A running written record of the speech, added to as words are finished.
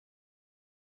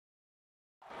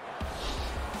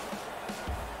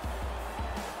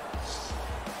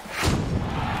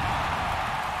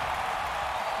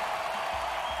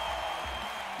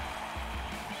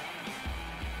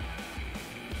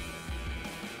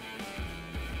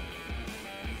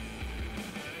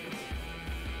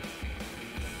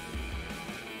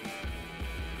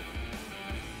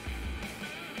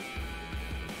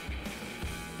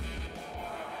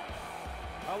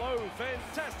So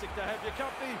fantastic to have your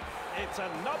company. It's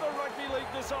another rugby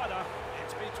league decider.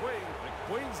 It's between the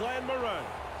Queensland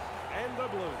Maroons and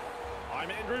the Blues. I'm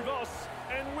Andrew Voss,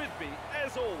 and with me,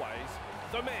 as always,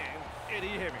 the man,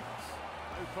 Eddie Hemmings.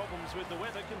 No problems with the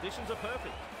weather, conditions are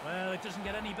perfect. Well, it doesn't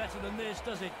get any better than this,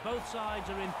 does it? Both sides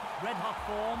are in red-hot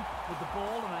form with the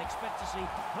ball, and I expect to see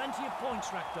plenty of points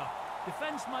racked up.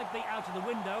 Defence might be out of the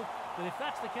window, but if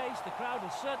that's the case, the crowd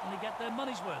will certainly get their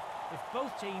money's worth if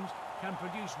both teams can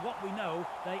produce what we know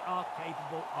they are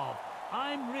capable of.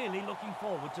 I'm really looking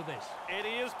forward to this.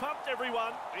 Eddie is pumped,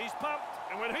 everyone. He's pumped,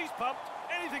 and when he's pumped,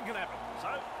 anything can happen.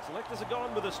 So, selectors have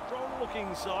gone with a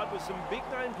strong-looking side with some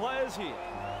big-name players here.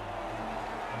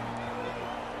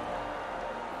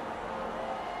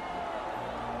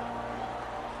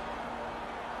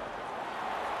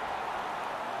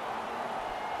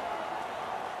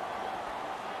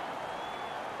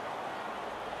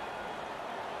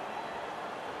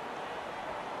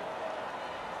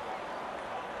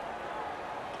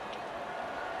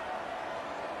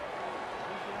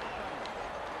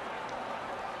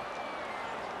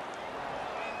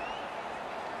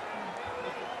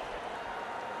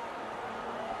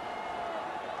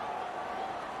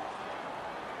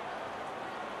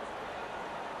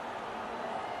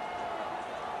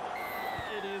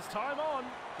 It is time on,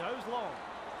 goes long.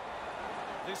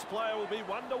 This player will be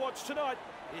one to watch tonight.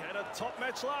 He had a top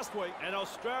match last week. An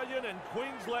Australian and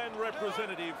Queensland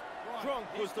representative, Gronk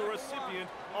was the recipient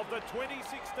of the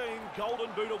 2016 Golden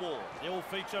Boot Award. He'll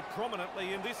feature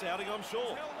prominently in this outing, I'm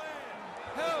sure.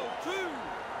 Held two.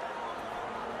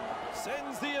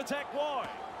 Sends the attack wide.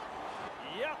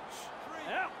 Ouch.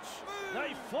 Ouch.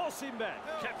 They force him back.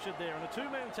 Captured there in a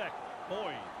two-man tackle.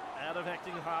 Boyd, out of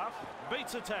acting half,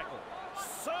 beats a tackle.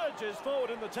 Surges forward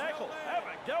in the tackle. Have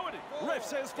a go at him. Ref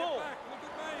says fall.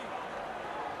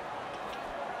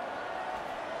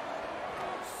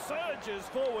 Surges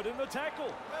forward in the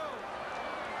tackle.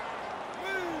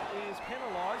 Is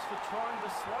penalised for trying to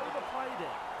slow the play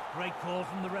down. Great call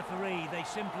from the referee. They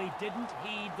simply didn't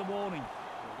heed the warning.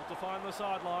 Able to find the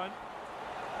sideline.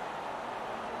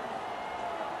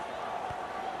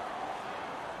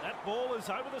 That ball is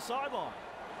over the sideline.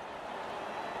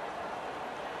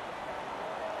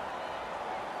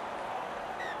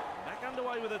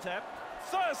 Underway with a tap.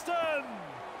 Thurston!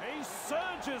 He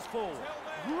surges forward.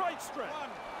 Great strength.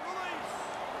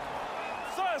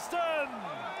 Thurston!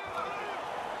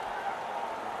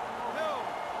 Held.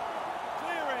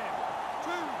 Clear in.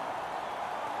 Two.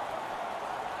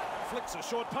 Flicks a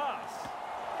short pass.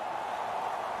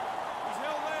 He's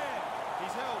held there.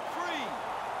 He's held. Three.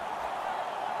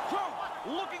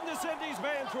 Gronk looking to send his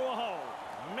man through a hole.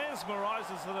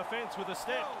 Mesmerises the defence with a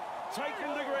step. Taken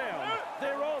to ground.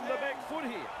 They're on the back foot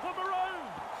here. The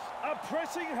Maroons are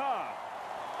pressing hard.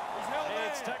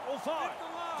 It's tackle 5.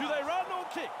 Do they run or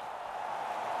kick?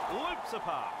 Loops a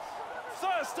pass.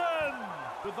 Thurston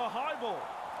with the high ball.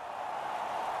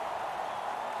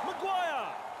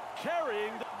 Maguire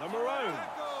carrying the Maroons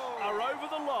are over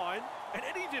the line, and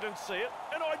Eddie didn't see it,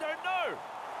 and I don't know.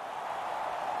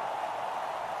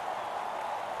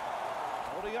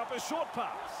 Holding up a short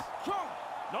pass.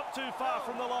 Not too far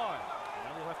from the line.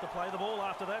 Now he'll have to play the ball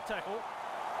after that tackle.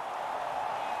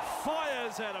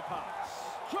 Fires out a pass.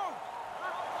 He's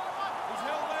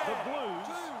held there. The Blues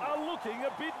are looking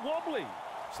a bit wobbly.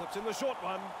 Slips in the short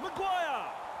one. Maguire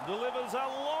delivers a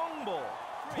long ball.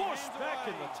 Pushed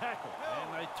back in the tackle.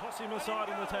 And they toss him aside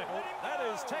in the tackle. That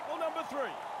is tackle number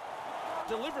 3.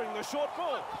 Delivering the short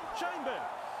ball. Chambers.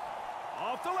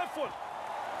 Off the left foot.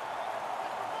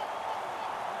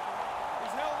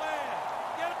 He's held there.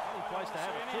 Place to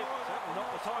have a kick, certainly not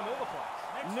the time or the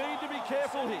place. Need to be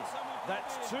careful here.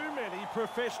 That's too many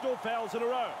professional fouls in a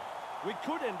row. We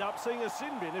could end up seeing a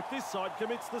sin bin if this side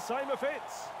commits the same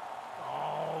offence.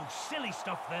 Oh, silly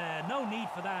stuff there. No need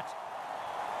for that.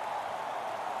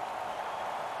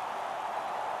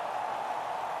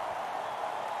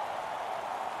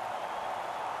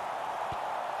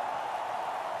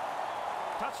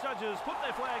 Touch judges put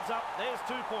their flags up. There's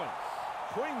 2 points.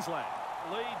 Queensland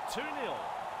lead 2-0.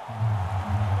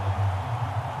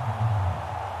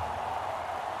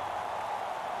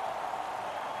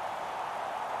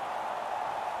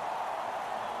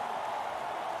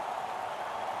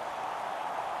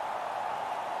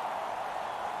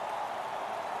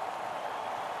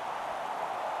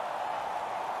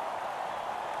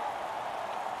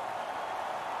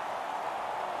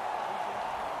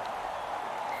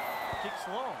 Kicks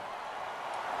long.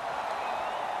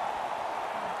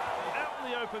 Out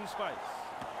in the open space.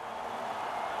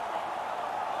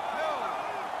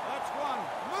 That's one.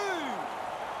 Move.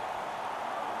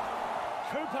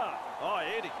 Cooper. Oh,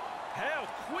 Eddie. How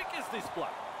quick is this bloke?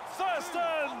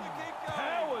 Thurston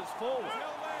powers forward.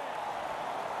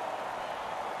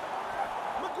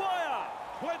 Maguire,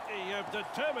 plenty of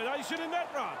determination in that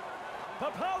run.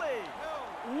 Papali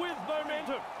with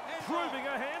momentum, proving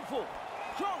a handful.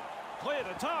 Clear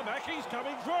to tarmac, he's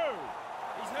coming through.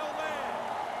 He's held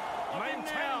there.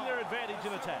 Maintain their advantage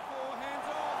in attack.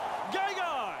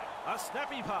 Gagai, a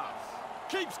snappy pass.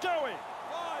 Keeps going.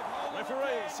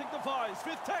 Referee signifies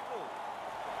fifth tackle.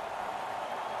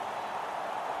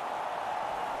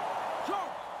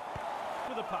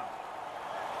 With a punt.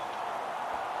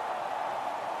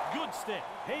 Good step.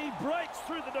 He breaks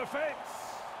through the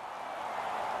defence.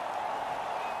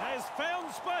 Has found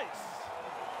space.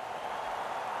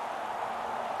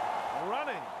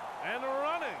 Running and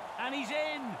running. And he's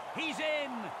in. He's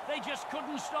in. They just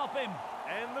couldn't stop him.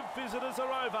 And the visitors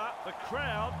are over. The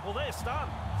crowd, well, they're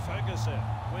stunned. Ferguson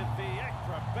with the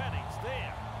acrobatics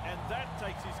there. And that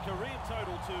takes his career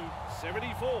total to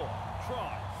 74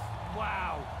 tries.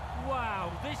 Wow.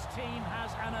 Wow. This team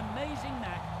has an amazing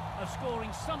knack of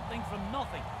scoring something from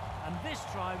nothing. And this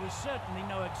try was certainly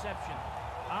no exception.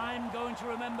 I'm going to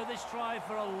remember this try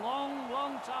for a long,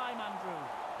 long time, Andrew.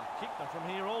 He kicked them from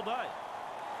here all day.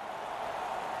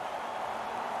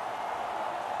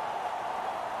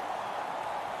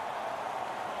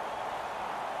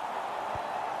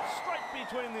 Straight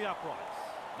between the uprights.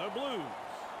 The Blues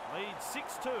lead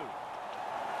 6-2.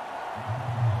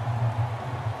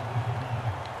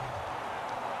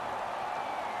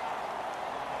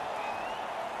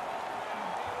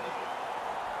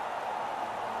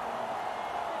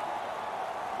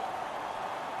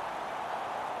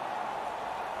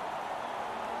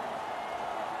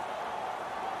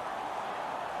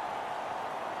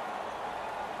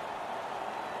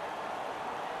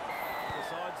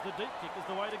 Decides the deep kick is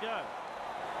the way to go.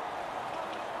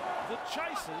 The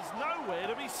chasers nowhere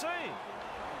to be seen.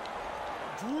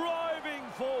 Driving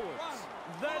forwards.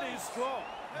 That is strong.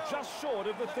 Just short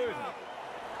of the 30.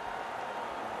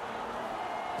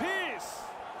 Pearce.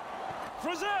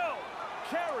 Frizzell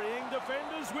carrying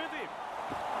defenders with him.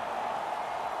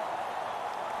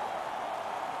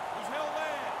 He's held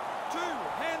there. 2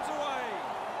 hands away.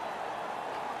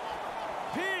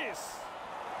 Pearce.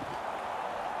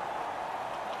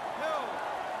 Held.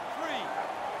 3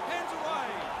 hands away.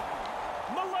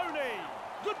 Maloney.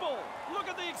 Good ball. Look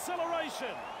at the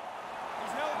acceleration.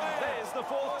 He's held there. There's the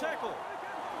fourth tackle.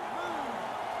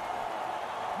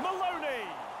 Maloney.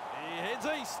 He heads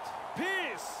east.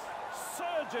 Pearce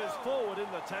surges forward in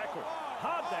the tackle.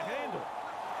 Hard to handle.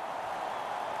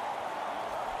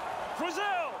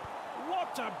 Frizzell.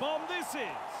 What a bomb this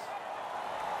is.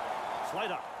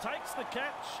 Slater takes the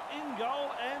catch in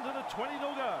goal and at a 20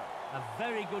 to go. A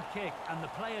very good kick, and the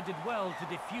player did well to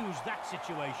defuse that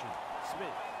situation.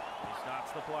 Smith. He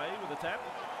starts the play with a tap.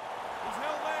 He's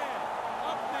held there.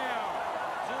 Up now.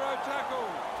 0 tackle.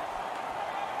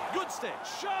 Good step.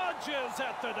 Charges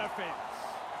at the defence.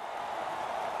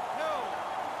 Held.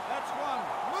 That's 1.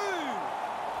 Move.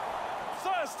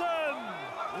 Thurston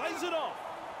lays it off.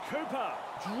 Cooper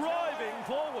driving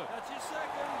forward. That's his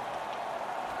second.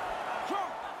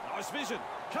 Nice vision.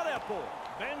 Cut out ball.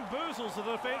 Bamboozles the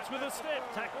defence with a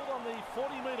step. Tackled on the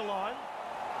 40-metre line.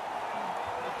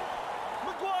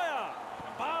 Maguire.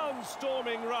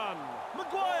 Barnstorming run.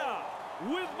 Maguire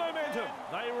with momentum.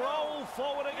 They roll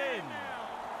forward again.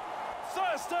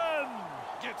 Thurston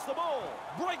gets the ball.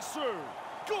 Breaks through.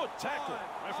 Good tackle.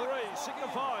 Referee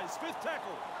signifies fifth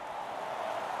tackle.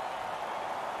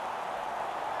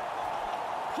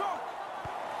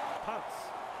 Punts.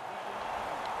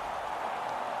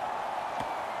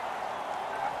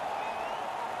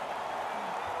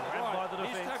 Grabbed by the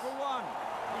defence. He's tackle 1.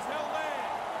 He's held there.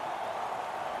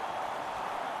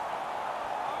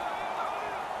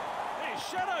 His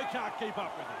shadow can't keep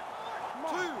up with him.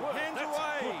 2 hands That's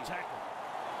away. a good tackle.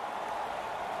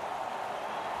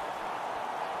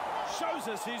 Shows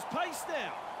us his pace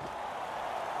now.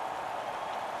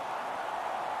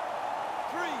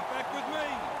 3 back with me.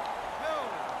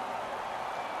 Held.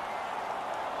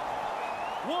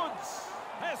 Woods,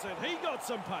 hasn't he got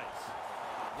some pace?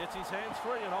 Gets his hands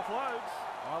free and offloads.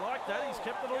 I like that, he's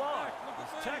kept it alive.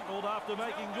 He's tackled after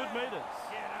making good metres.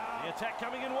 The attack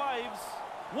coming in waves.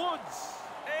 Woods,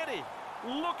 Eddie,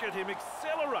 look at him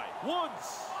accelerate.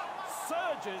 Woods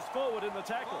surges forward in the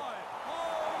tackle.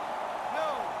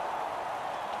 Held.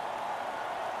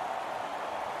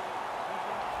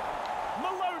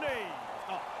 Maloney.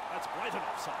 Oh, that's blatant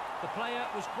offside. The player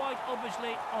was quite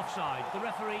obviously offside. The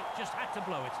referee just had to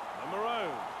blow it. The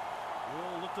Maroons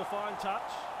will look to find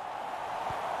touch.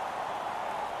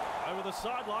 Over the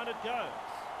sideline it goes.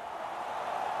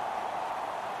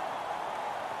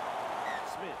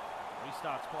 Smith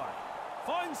restarts play.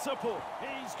 Finds support.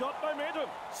 He's got momentum.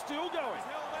 Still going. He's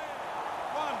held there.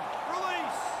 One.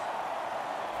 Release.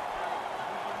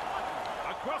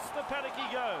 Across the paddock he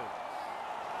goes.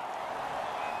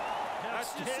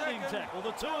 That's your Outstanding second. tackle.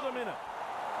 The two of them in it.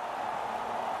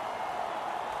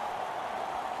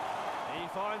 He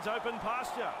finds open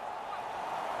pasture.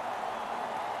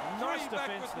 Nice Three back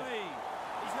defence with there. me.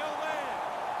 He's held there.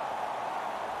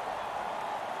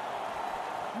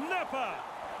 Napper.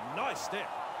 Nice step.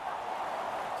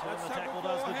 Turn That's the tackle tackle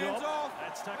does four, the hands job. off.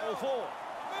 That's tackle Move. 4. Move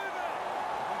it.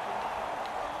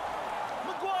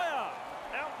 Maguire.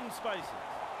 Out in spaces.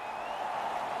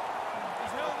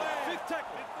 He's held there. Fifth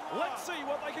tackle. Hit the line. Let's see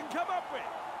what they can come up with.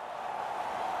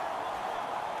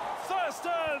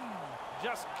 Thurston.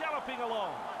 Just galloping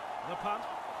along. The punt.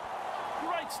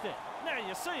 Great step. Now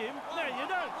you see him, now you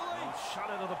don't. He's shut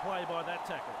out of the play by that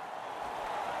tackle.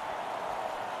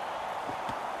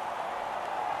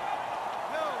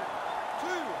 Held. 2.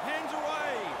 Hands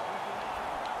away.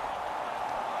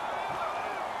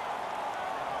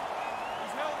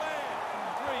 He's held there.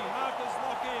 3. Markers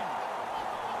lock in.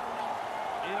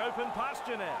 In open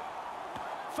pasture now.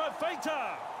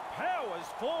 Fafita powers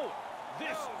forward.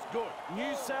 This is good.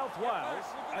 New South Wales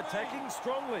attacking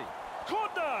strongly.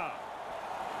 Corner.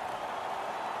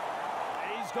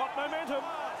 He's got momentum.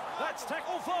 That's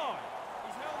tackle 5.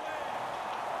 He's held there.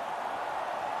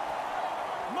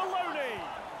 Maloney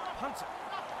punts it.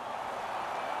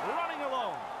 Running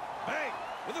along. Bang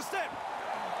with a step.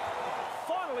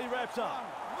 Finally wraps up.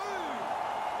 Move.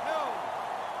 Held.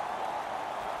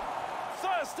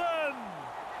 Thurston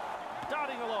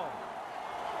darting along.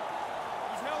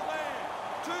 He's held there.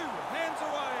 2. Hands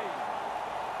away.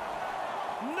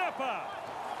 Napper.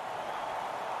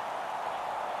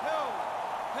 Held.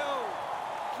 Held.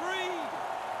 3.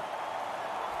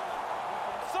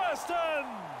 Thurston.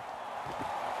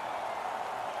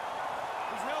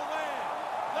 He's held there.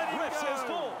 Let him Ref go. says 4.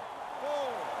 4.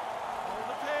 Hold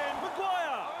the 10.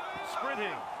 Maguire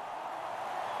sprinting.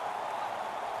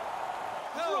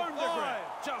 Held. Thrown to 5. grab.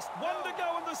 Just one to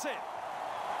go in the set.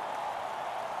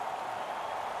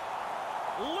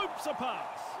 Loops a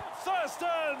pass.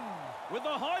 Thurston with the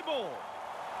high ball.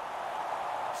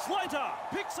 Slater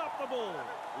picks up the ball.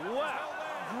 Wow.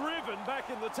 Driven back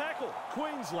in the tackle.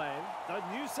 Queensland, the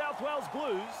New South Wales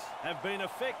Blues, have been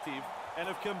effective and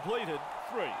have completed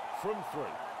 3 from 3.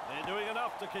 They're doing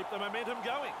enough to keep the momentum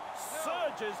going.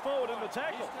 Surges forward in the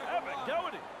tackle. Have a go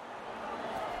at him.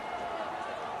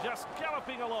 Just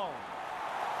galloping along.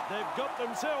 They've got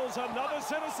themselves another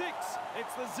set of 6.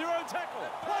 It's the 0 tackle.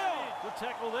 Play on. The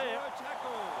tackle there. 0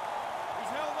 tackle.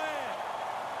 He's held there.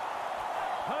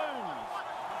 Holmes.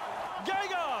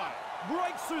 Gagai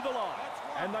breaks through the line.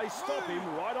 And they stop him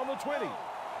right on the 20.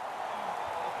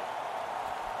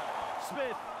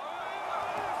 Smith.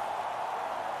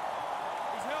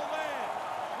 He's held there.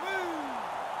 Move.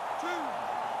 2.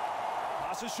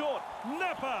 Pass is short.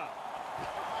 Napper.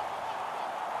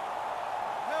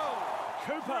 Held.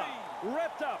 Cooper 3.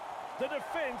 wrapped up. The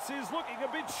defence is looking a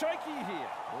bit shaky here.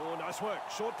 Oh, nice work.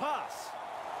 Short pass.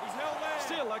 He's held there.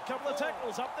 Still a couple of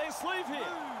tackles up their sleeve here.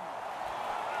 Move.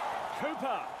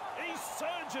 Cooper. He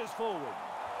surges forward.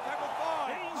 Tackle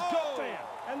 5. He's got there.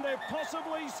 And they've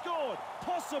possibly scored.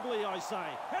 Possibly, I say.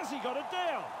 Has he got it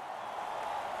down?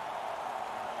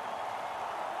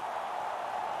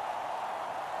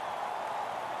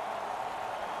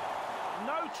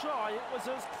 No try. It was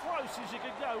as close as you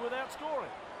could go without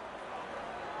scoring.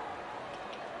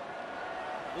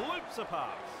 Loops a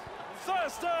pass.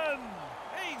 Thurston!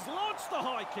 He's launched the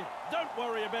high kick. Don't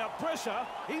worry about pressure.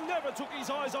 He never took his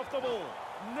eyes off the ball.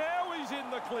 Now he's in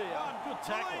the clear. Good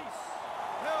tackle.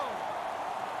 Held.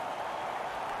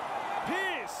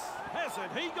 Pearce,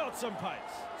 hasn't he got some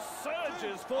pace?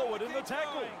 Surges forward in the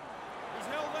tackle. He's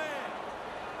held there.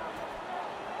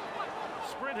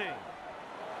 Sprinting.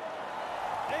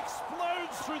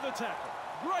 Explodes through the tackle.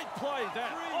 Great play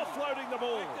that. 3. Offloading the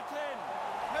ball. Back to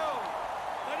 10. Held.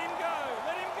 Let him go.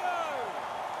 Let him go.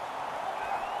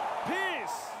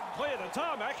 Pearce, clear the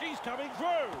tarmac. He's coming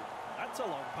through. That's a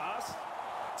long pass.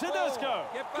 Tedesco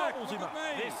Get back. gobbles him Look up.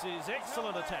 at me. This is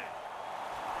excellent Held there.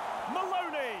 attack.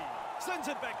 Maloney sends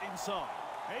it back inside.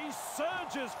 He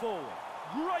surges forward.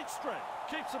 Great strength.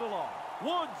 Keeps it alive.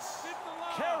 Woods Hit the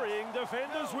last. carrying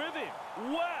defenders Held. with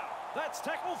him. Wow, that's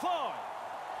tackle 5.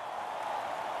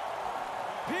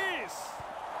 Pearce.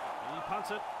 He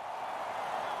punts it.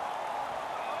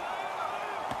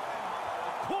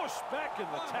 Push back in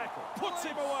the tackle. Puts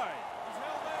him away. He's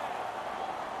held there.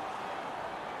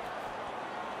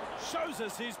 Shows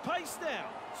us his pace now.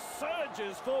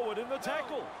 Surges forward in the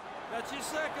tackle. That's your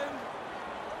second.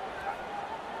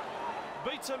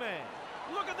 Beats a man.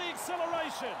 Look at the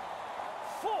acceleration.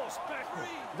 Forced backward.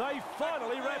 They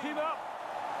finally wrap him up.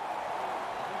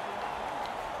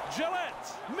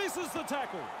 Gillette misses the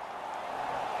tackle.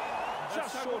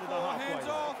 Just short of the halfway. Hands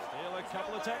off. Still a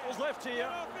couple of tackles left here.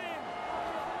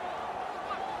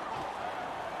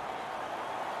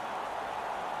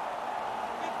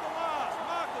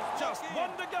 Just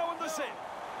one to go in the set.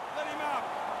 Let him up.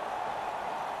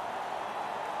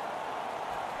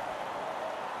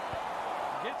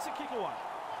 Gets a kick away.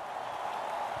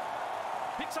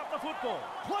 Picks up the football.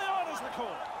 Play on as the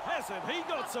call. Hasn't he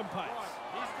got some pace? Right.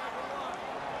 He's taken one.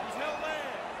 He's held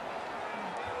there.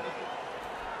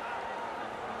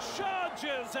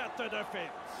 Charges at the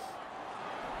defence.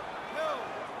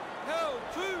 Held.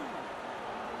 Two.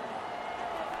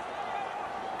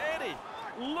 Eddie,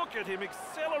 look at him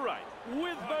accelerate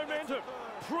with momentum,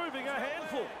 proving a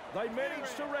handful. They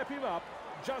managed to wrap him up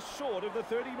just short of the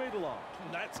 30-metre line.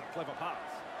 That's a clever pass.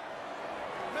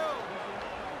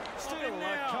 Still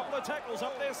a couple of tackles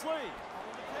up their sleeve.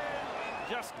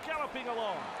 Just galloping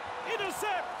along.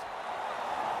 Intercept!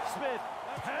 Smith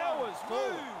powers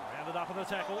forward. Rounded up in the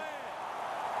tackle.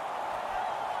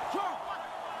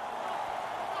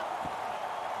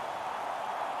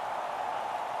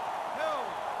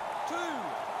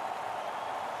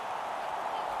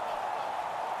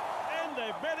 And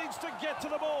they've managed to get to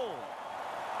the ball.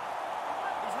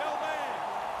 He's held there.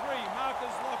 Three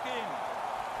markers lock in.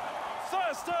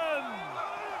 Thurston!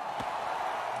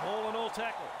 Ball and all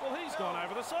tackle. Well, he's gone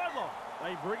over the sideline.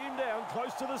 They bring him down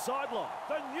close to the sideline.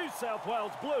 The New South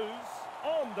Wales Blues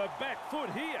on the back foot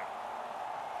here.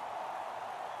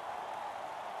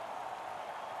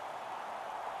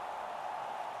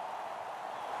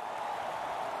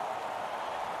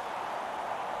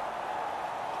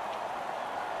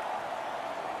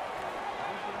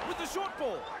 With the short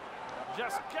ball.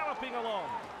 Just galloping along.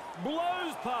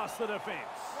 Blows past the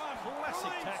defence.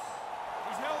 Classic tackle.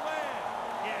 He's held there.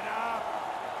 Get up.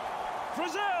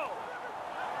 Frizzell!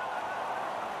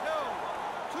 Held.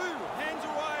 Two. Hands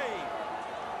away.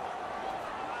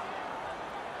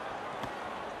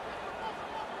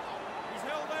 He's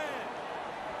held there.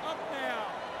 Up now.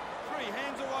 Three.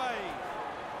 Hands away.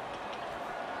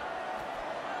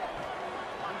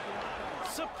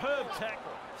 Superb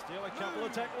tackle. Still a couple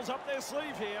of tackles up their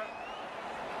sleeve here.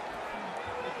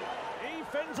 He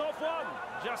fends off one.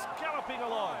 Just galloping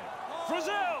along.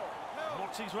 Frizzell!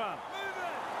 Blocks his run.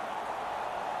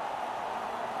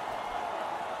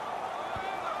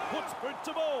 Puts boot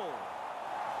to ball.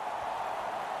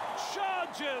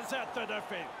 Charges at the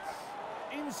defence.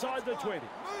 Inside the 20.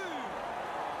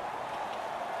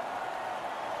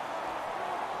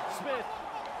 Smith.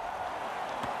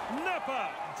 Napa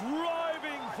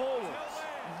driving forwards.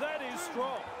 That is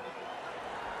strong.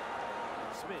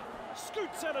 Smith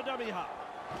scoots out a dummy half.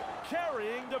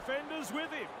 Carrying defenders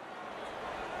with him.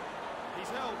 He's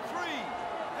held. Three.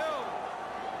 Held.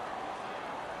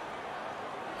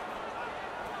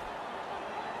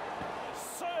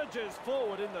 Surges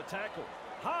forward in the tackle.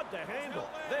 Hard to handle.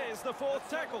 There's the fourth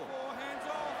tackle. Four. Hands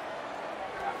off.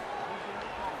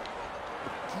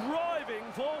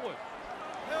 Driving forward.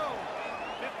 Held.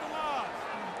 Fifth and last.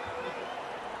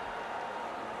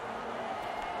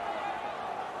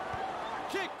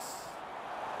 Kicks.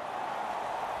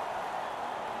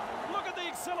 Look at the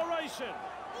acceleration.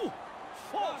 Ooh,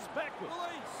 falls backwards.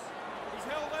 Police. He's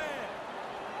held there.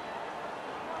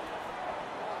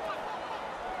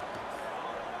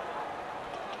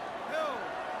 Held.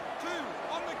 Two.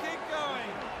 On the kick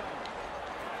going.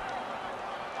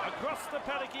 Across the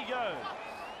paddock he goes.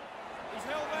 He's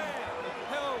held there.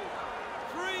 Held.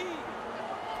 Three.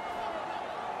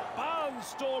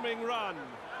 Barnstorming run.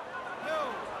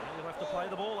 Held. He'll have to play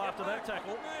the ball after that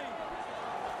tackle.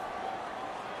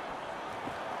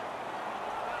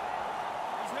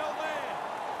 He's held there.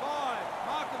 Five.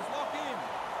 Markers lock in.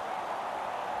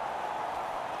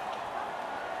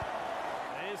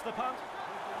 There's the punt.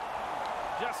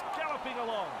 Just galloping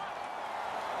along.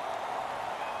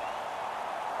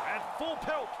 At full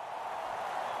pelt.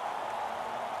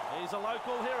 He's a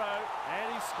local hero,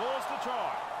 and he scores the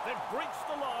try. They've breached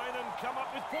the line and come up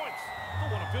with points.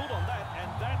 They'll want to build on that, and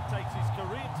that takes his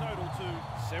career total to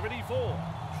 74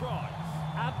 tries.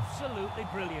 Absolutely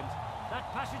brilliant. That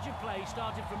passage of play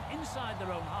started from inside their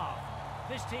own half.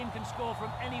 This team can score from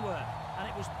anywhere, and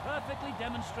it was perfectly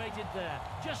demonstrated there.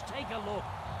 Just take a look.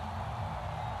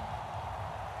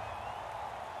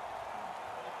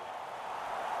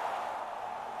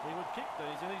 He would kick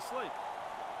these in his sleep.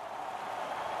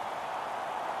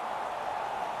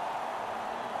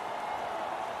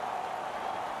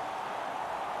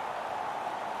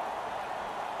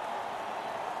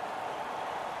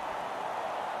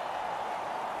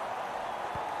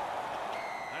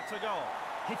 a goal.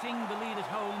 Hitting the lead at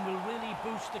home will really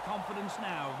boost the confidence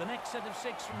now. The next set of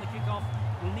 6 from the kick-off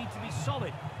will need to be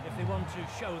solid if they want to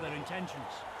show their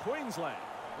intentions. Queensland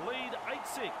lead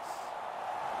 8-6.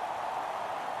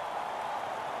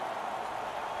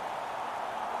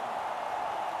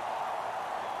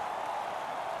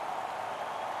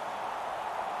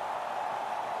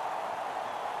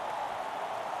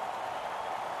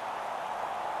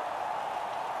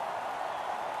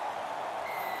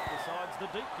 Decides the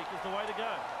deep kick is the way to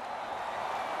go.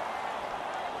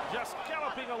 Just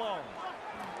galloping along.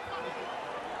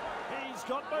 He's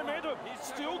got momentum. He's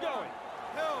still going.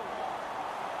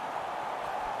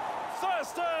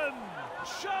 Thurston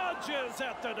charges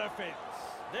at the defence.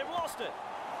 They've lost it.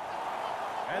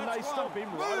 And they stop him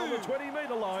right on the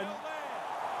 20-metre line.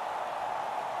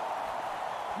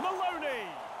 Maloney.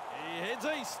 He heads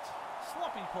east.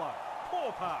 Sloppy play.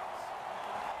 Poor pass.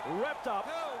 Wrapped up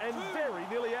and very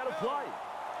nearly out of play.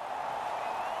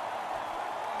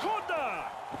 Corner!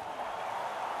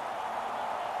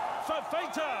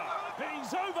 Fafita!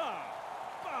 He's over!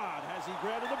 But has he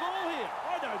grounded the ball here?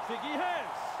 I don't think he has.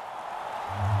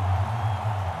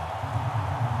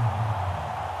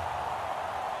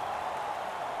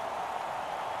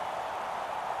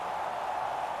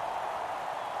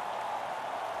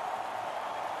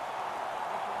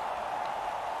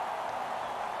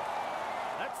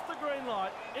 That's the green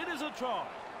light. It is a try.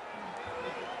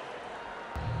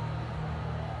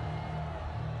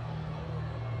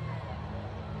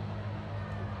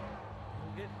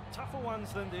 We'll get tougher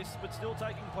ones than this, but still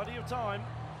taking plenty of time.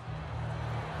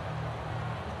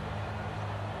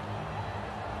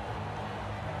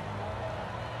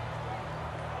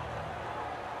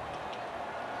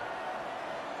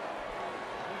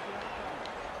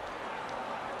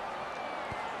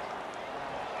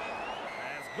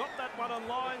 Got that one on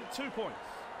line, 2 points.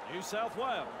 New South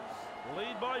Wales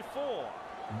lead by 4.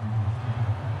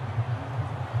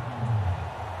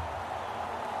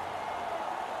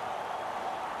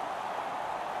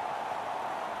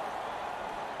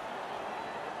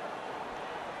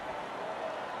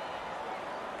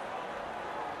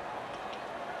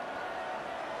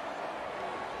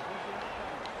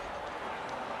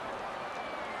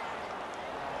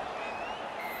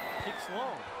 Kicks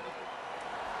long.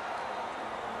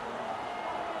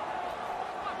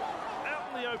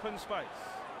 The open space.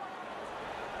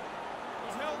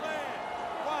 He's held there.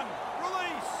 1.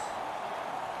 Release.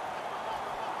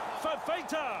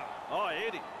 Fafita. Oh,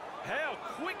 Eddie. How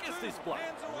quick is this bloke?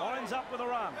 Lines up with a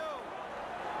run.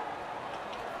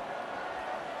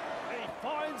 He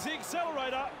finds the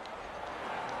accelerator.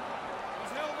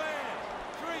 He's held there.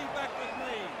 3 back with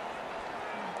me.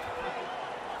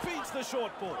 Feeds the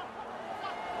short ball.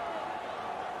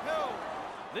 Held.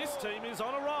 This team is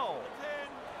on a roll. 10.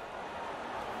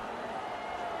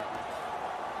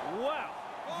 Wow,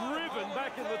 driven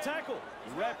back in the tackle.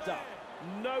 Wrapped up,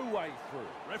 no way through.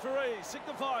 Referee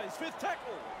signifies 5th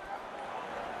tackle.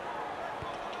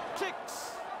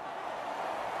 Kicks.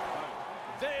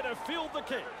 There to field the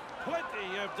kick.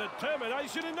 Plenty of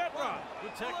determination in that run.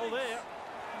 Good tackle there.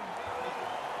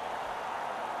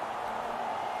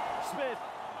 Smith,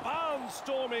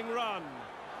 barnstorming run.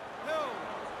 Hill,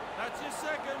 that's your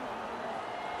second.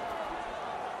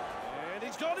 And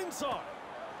he's got inside.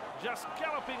 Just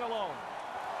galloping along.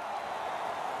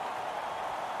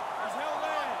 He's held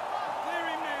there. Clear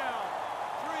him now.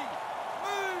 3.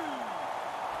 Move!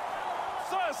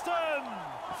 Thurston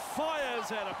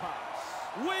fires out a pass.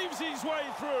 Weaves his way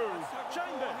through.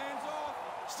 Chamber. Hands off.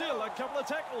 Still a couple of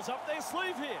tackles up their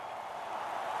sleeve here.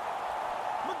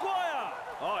 Maguire.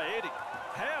 Oh, Eddie.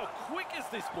 How quick is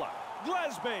this bloke?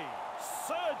 Glasby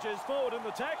surges forward in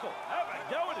the tackle. Have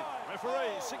a go at it.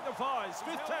 Referee signifies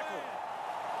 5th tackle.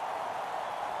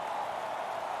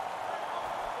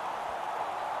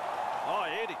 Oh,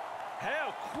 Eddie,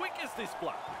 how quick is this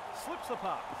bloke? Slips the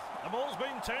pass. The ball's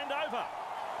been turned over.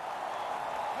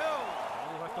 Hill.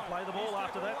 He'll have to play the ball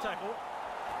after that tackle.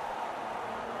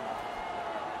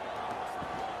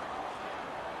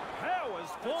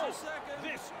 Powers ball.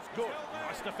 This is good.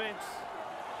 Nice defence.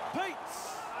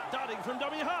 Peets darting from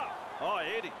dummy half. Oh,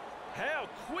 Eddie, how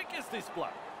quick is this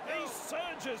bloke? He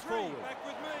surges forward. Back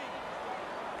with me.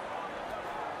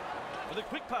 With a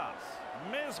quick pass.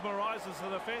 Mesmerises the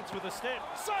defence with a step.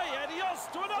 Say adios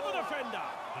to another defender.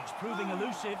 He's proving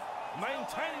elusive.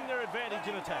 Maintaining their advantage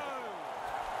in attack.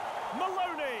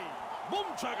 Maloney. Boom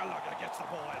chugga-lugga gets the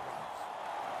ball out.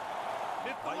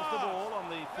 Plays the ball on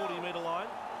the 40-metre line.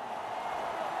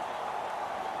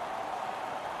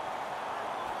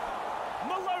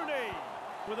 Maloney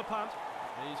with a punt.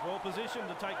 He's well positioned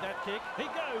to take that kick. He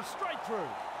goes straight through.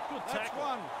 Good That's tackle.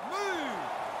 1. Move!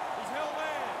 He's held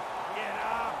there. Get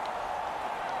up.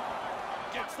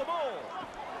 Gets the ball.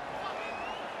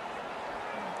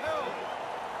 Held.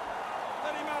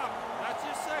 Let him up. That's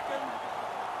his second.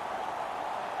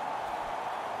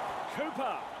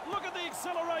 Cooper, look at the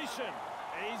acceleration.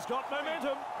 He's got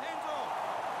momentum. Hands off.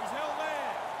 He's held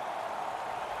there.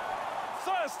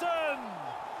 Thurston!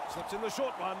 Slips in the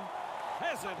short one.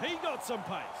 Hasn't he got some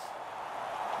pace?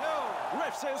 Held.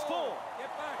 Ref says four.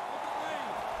 Get back. Look at me.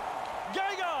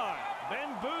 Gagai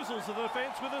bamboozles the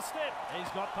defence with a step. He's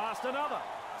got past another.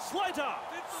 Slater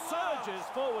surges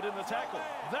forward in the tackle.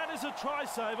 That is a try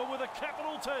saver with a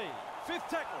capital T. Fifth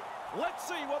tackle. Let's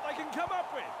see what they can come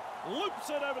up with. Loops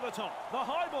it over the top. The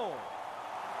high ball.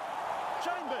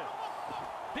 Chambers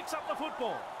picks up the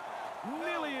football.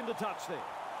 Nearly into touch there.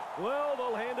 Well,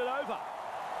 they'll hand it over.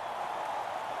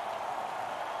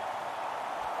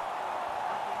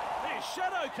 His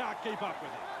shadow can't keep up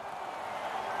with him.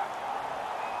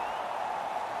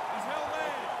 He's held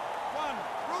there. One.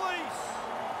 Release.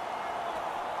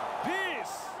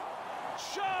 Pearce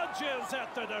charges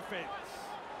at the defence.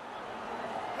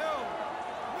 Held.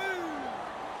 Move.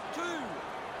 Two.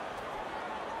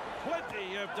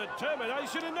 Plenty of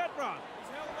determination in that run.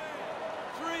 He's held there.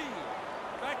 Three.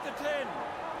 Back to 10.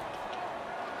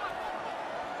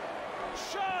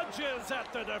 Charges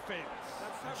at the defence.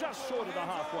 Just short of the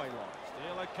halfway line.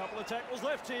 Still a couple of tackles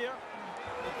left here.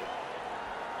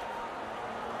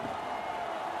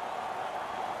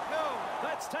 Held.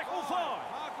 That's tackle 5.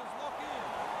 Markers lock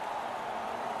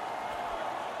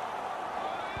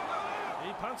in.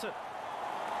 He punts it.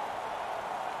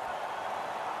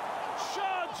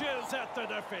 Charges at the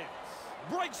defence.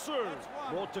 Breaks through.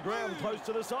 Brought to ground close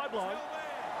to the sideline.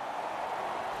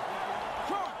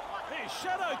 His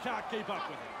shadow can't keep up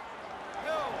with him.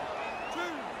 Held.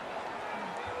 Two.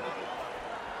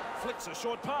 Flicks a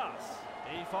short pass.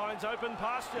 He finds open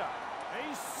pasture.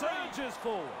 He surges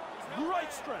forward.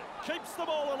 Great strength. Keeps the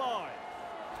ball alive.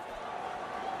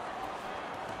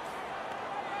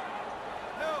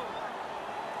 Held.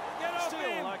 Get off him.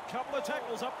 Still a couple of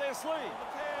tackles up their sleeve.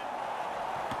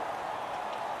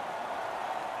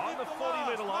 On the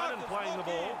 40-metre line and playing the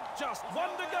ball. Just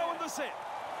one to go in the set.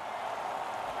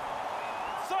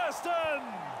 Thurston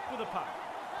with a puck.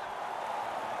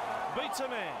 Beats a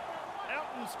man. Out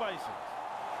in spaces.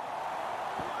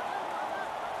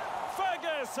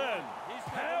 Ferguson.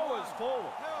 Powers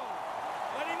forward.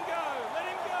 Let him go. Let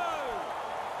him go.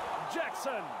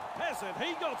 Jackson. Hasn't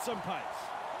he got some pace?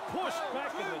 Pushed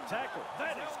back in the tackle.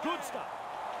 That is good stuff.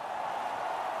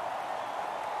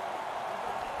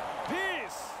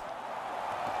 Pearce.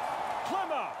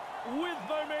 Clemmer with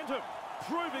momentum.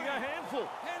 Proving a handful.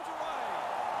 Hands away.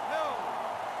 Held.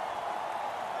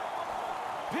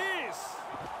 Pearce.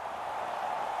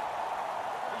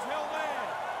 He's held there.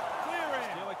 Clearing.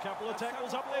 Still a couple of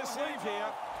tackles up their sleeve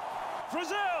here.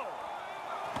 Frizzell.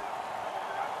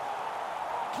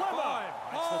 Clemmer.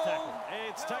 That's the tackle.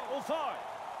 It's tackle 5.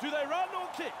 Do they run or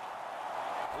kick?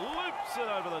 Loops it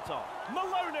over the top.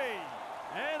 Maloney.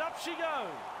 And up she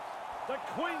goes. The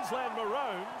Queensland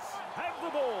Maroons have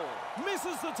the ball.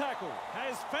 Misses the tackle.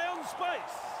 Has found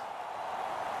space.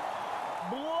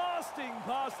 Blasting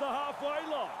past the halfway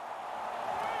line.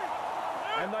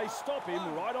 And they stop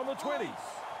him right on the 20s.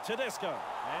 Tedesco.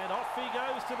 And off he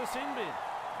goes to the sin bin.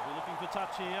 We're looking for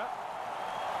touch here.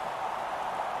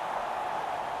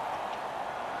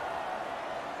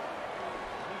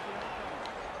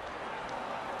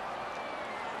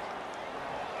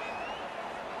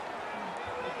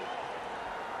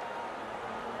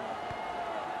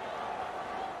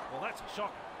 Well, that's a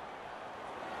shocker.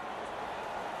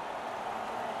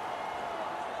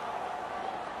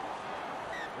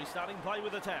 Restarting play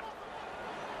with a tap.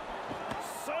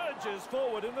 Surges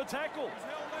forward in the tackle. He's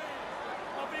held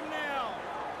there. Up him now.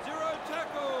 Zero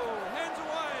tackle. Hands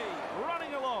away.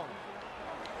 Running along.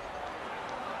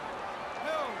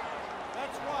 Held.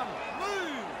 That's one.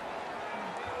 Move.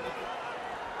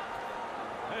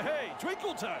 Hey,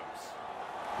 Twinkle Toes.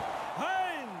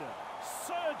 Hain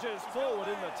surges forward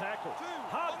in the tackle.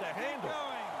 Hard to handle.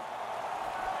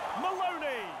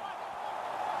 Maloney.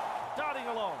 Darting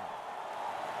along.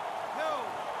 Held.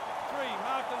 Three.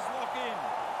 Markers lock in.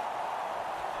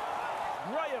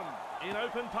 Graham in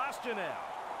open pasture now.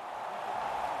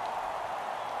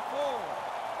 Four.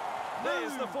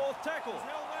 There's the 4th tackle. He's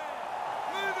held there.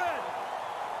 Move it.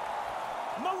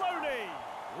 Maloney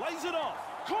lays it off.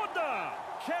 Corner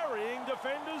carrying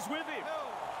defenders with him.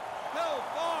 Held.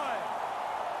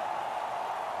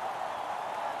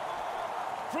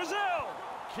 5. Frizzell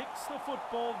kicks the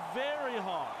football very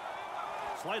high.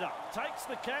 Slater takes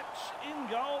the catch in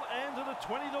goal and to the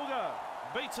 20 to go.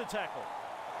 Beats a tackle.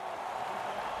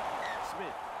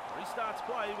 Smith restarts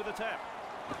play with a tap.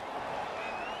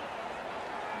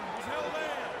 He's held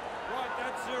there. Right,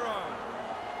 that's 0.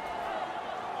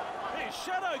 His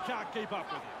shadow can't keep up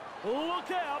with him.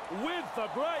 Look out with the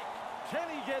break. Can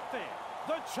he get there?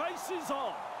 The chase is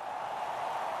on.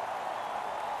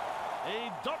 He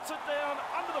dots it down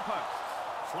under the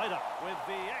posts. Slater with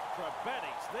the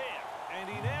acrobatics there. And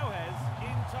he now has,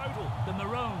 in total, The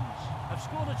Maroons have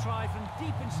scored a try from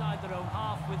deep inside their own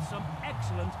half with some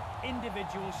excellent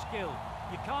individual skill.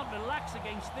 You can't relax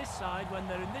against this side when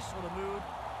they're in this sort of mood.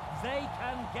 They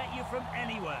can get you from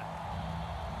anywhere.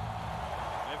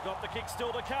 They've got the kick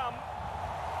still to come.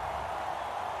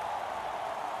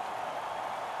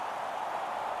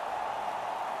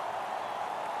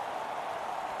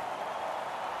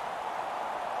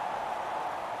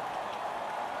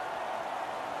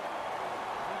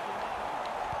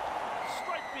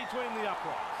 Between the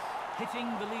uprights. Hitting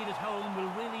the lead at home will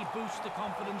really boost the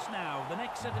confidence now. The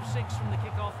next set of 6 from the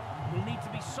kick-off will need to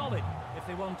be solid if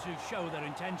they want to show their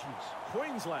intentions.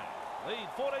 Queensland lead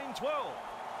 14-12.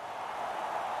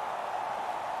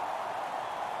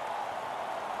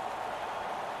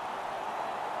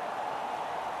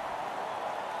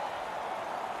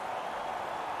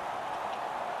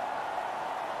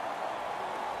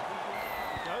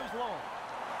 Goes long.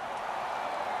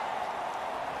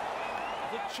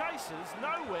 The chaser's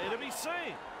nowhere to be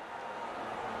seen.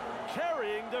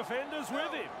 Carrying defenders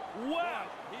with him. Wow!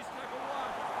 He's tackle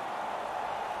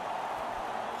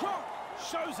 1. Cronk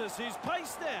shows us his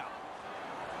pace now.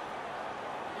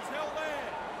 He's held there.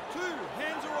 2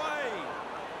 hands away.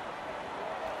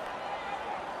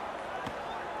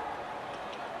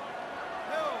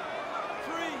 Held.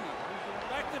 3.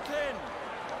 Back to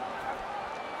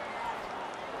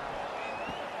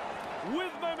 10.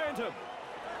 With momentum.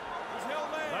 He's held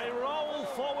there. They roll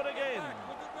forward again. Back.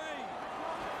 Look at me.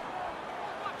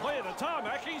 Clear the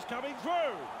tarmac, he's coming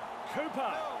through. Cooper.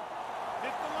 Held.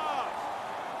 Hit the last.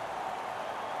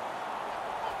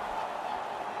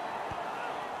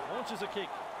 Launches a kick.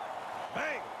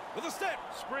 Bang! With a step.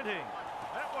 Sprinting.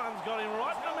 That one's got him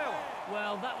right in the melon.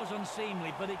 Well, that was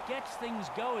unseemly, but it gets things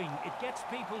going. It gets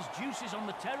people's juices on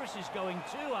the terraces going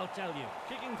too, I'll tell you.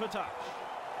 Kicking for touch.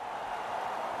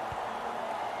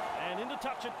 And into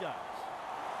touch it goes.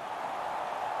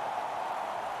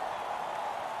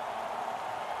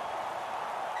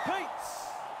 Peets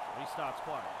restarts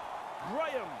play.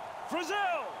 Graham,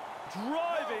 Frizzell,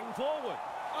 driving forward.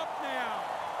 Up now.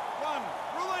 1.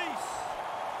 Release.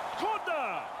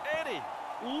 Cordner, Eddie,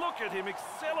 look at him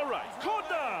accelerate.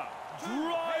 Cordner,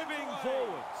 driving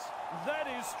forwards. That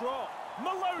is strong.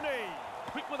 Maloney,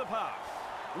 quick with a pass.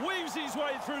 Weaves his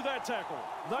way through that tackle.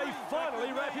 They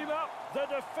finally wrap him up. The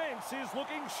defence is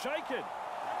looking shaken.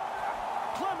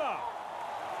 Clemmer.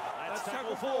 That's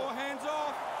tackle 4. Hands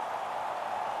off.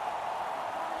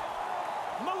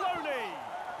 Maloney.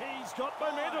 He's got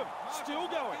momentum. Still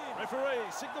going.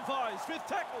 Referee signifies 5th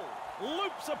tackle.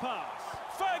 Loops a pass.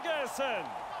 Ferguson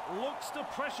looks to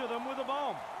pressure them with a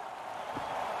bomb.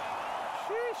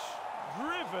 Sheesh.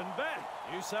 Driven back.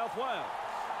 New South Wales.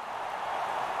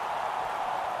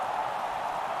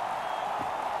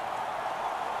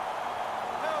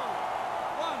 Held.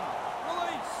 1.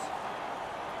 Release.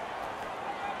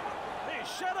 His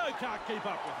shadow can't keep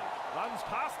up with him. Runs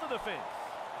past the defence.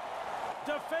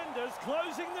 Defenders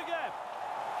closing the gap.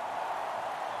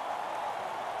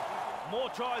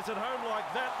 More tries at home like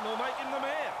that and they'll make him the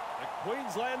mayor. The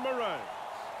Queensland Maroons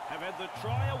have had the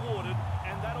try awarded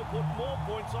and that'll put more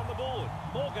points on the board.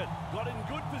 Morgan got in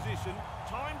good position,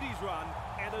 timed his run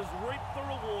and has reaped the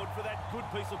reward for that good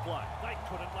piece of play. They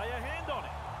couldn't lay a hand on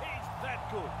him. He's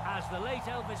that good. As the late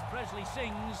Elvis Presley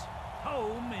sings,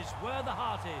 home is where the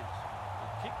heart is.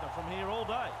 He kicked them from here all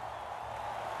day.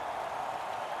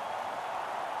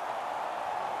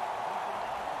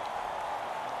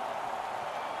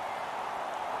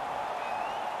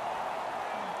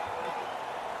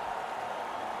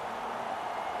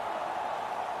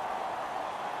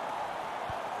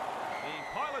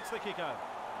 The kick over.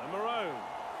 The Maroons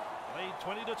lead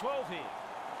 20-12 here.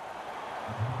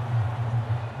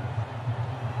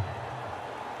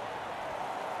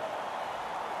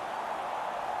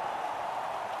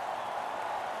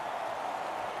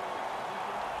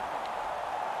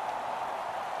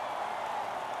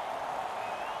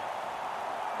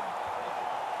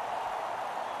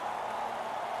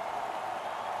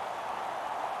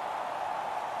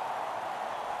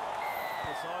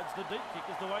 Decides the deep kick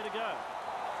is the way to go.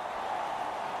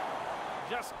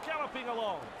 Just galloping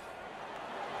along.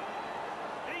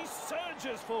 He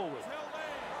surges forward.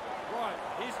 Right,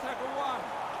 here's tackle 1.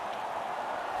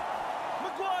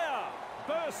 Maguire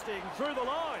bursting through the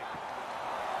line.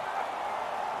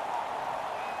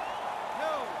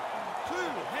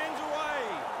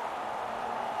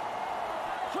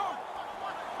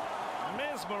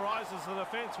 Mesmerises the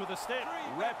defence with a step.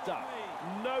 Wrapped up.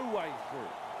 No way through.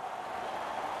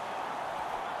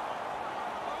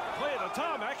 Clear the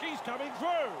tarmac. He's coming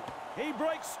through. He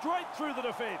breaks straight through the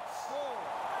defence.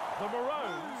 The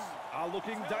Maroons are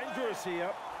looking dangerous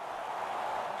here.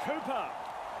 Cooper.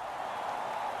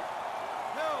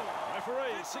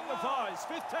 Referee signifies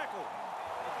fifth tackle.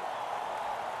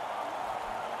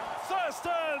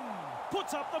 Thurston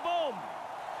puts up the bomb.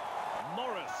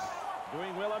 Morris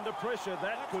doing well under pressure.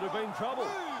 That could have been trouble.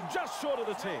 Just short of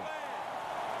the 10.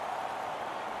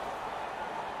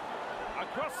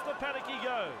 Across the paddock he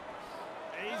goes.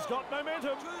 He's got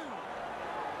momentum.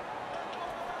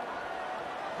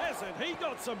 Hasn't he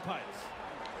got some pace?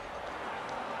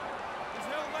 He's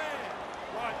held there.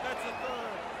 Right, that's a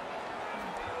third.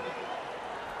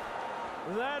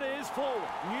 That is forward.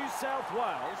 New South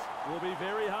Wales will be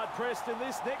very hard-pressed in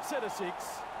this next set of 6.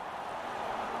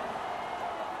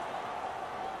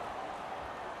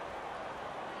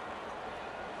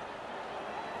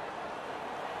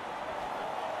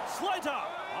 Slater,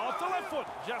 off the left foot,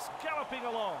 just galloping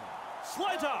along.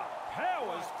 Slater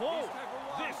powers forward.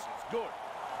 This is good.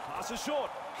 Pass is short.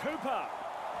 Cooper.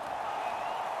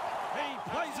 He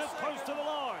plays it close to the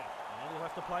line. And he'll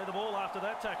have to play the ball after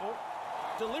that tackle.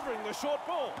 Delivering the short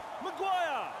ball.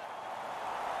 Maguire.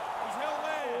 He's held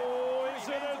there. Oh, is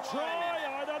it a try?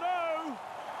 I don't know.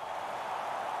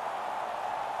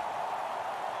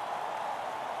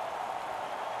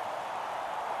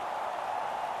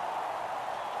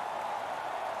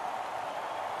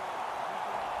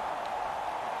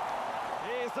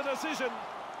 Here's the decision.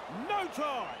 No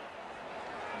try.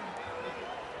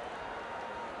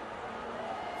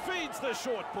 Feeds the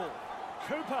short ball.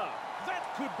 Cooper. That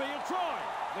could be a try.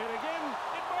 Then again,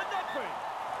 it might not be.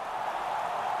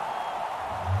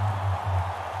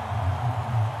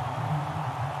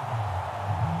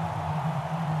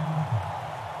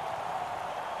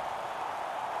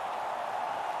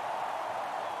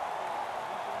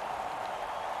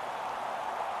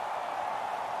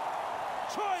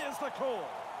 Try is the call.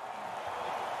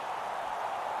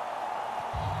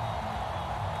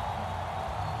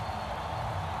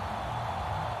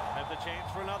 The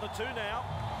chance for another 2 now.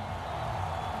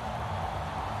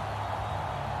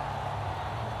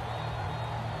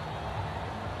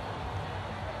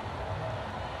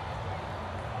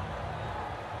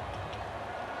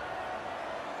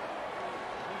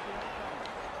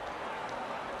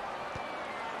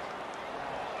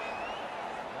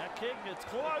 That kick, it's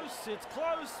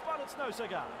close, but it's no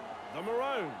cigar. The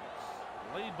Maroons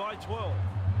lead by 12.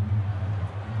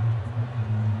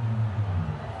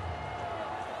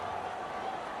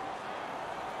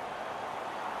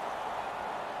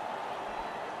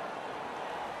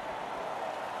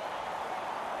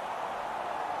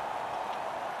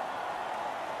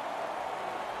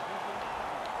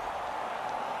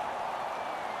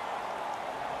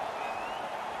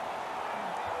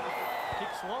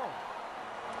 Kicks long.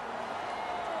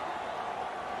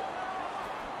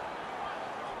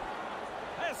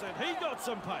 Hasn't he got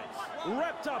some pace?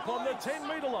 Wrapped up on the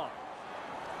 10-metre line.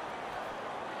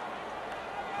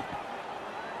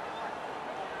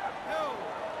 Held.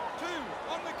 2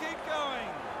 on the kick going.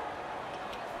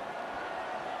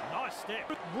 Nice step.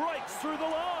 Breaks through the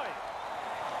line.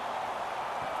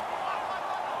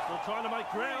 Still trying to make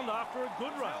ground after a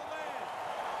good run.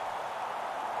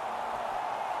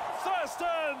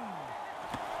 Thurston!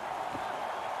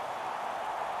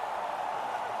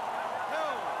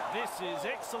 This is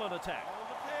excellent attack.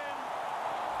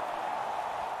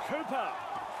 Cooper.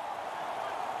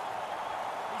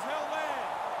 He's held there.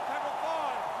 Tackle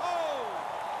 5. Hold.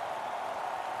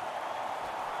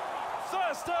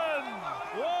 Thurston!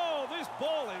 Whoa, this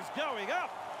ball is going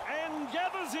up and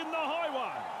gathers in the high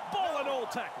one. Ball and all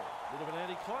tackle. Bit of an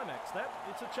anticlimax that.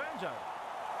 It's a changeover.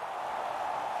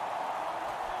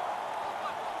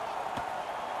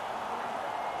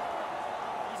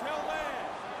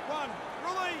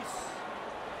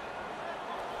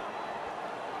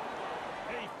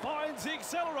 He finds the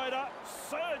accelerator,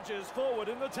 surges forward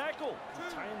in the tackle.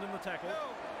 Detained in the tackle.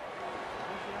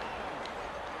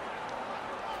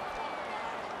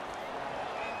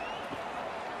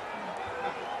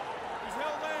 He's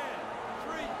held there.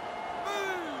 3.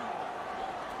 Move!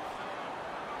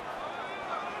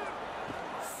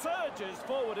 Surges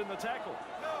forward in the tackle.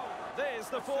 There's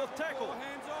the 4th tackle.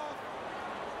 Hands off.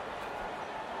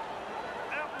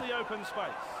 Out in the open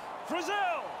space.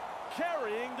 Frizzell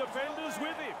carrying defenders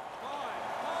with him.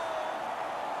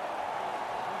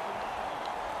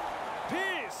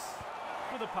 Pearce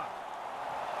with a puck.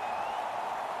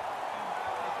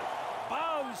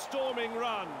 Barnstorming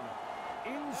run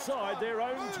inside their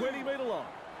own 20-metre line.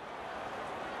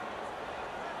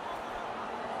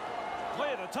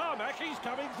 Clear the tarmac, he's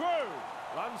coming through.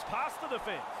 Runs past the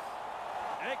defence.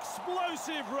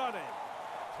 Explosive running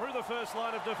through the first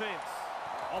line of defence.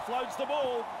 Offloads the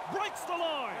ball, breaks the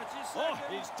line. Oh,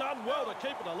 he's done well to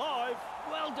keep it alive.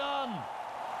 Well done.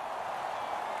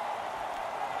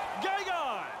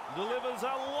 Gagai delivers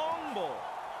a long ball.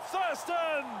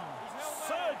 Thurston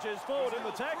surges forward in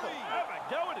the tackle. Have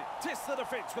a go at it. Tests the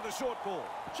defence with a short ball.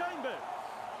 Chambers.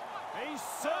 He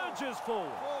surges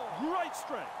forward. Great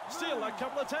strength. Still a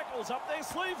couple of tackles up their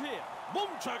sleeve here. Boom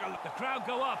chugga. The crowd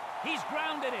go up. He's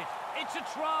grounded it. It's a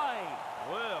try.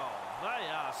 Well,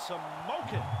 they are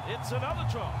smoking. It's another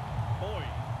try. Boy,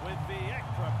 with the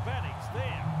acrobatics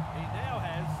there, he now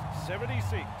has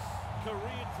 76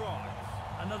 career tries.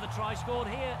 Another try scored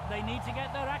here. They need to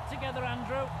get their act together,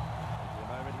 Andrew. A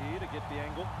moment here to get the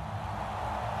angle.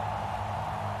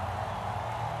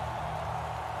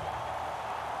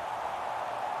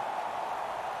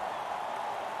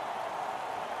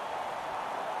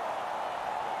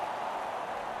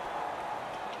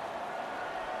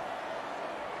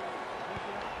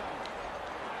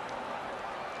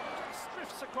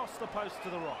 Drifts across the post to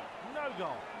the right. No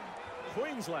goal.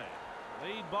 Queensland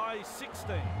lead by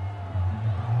 16.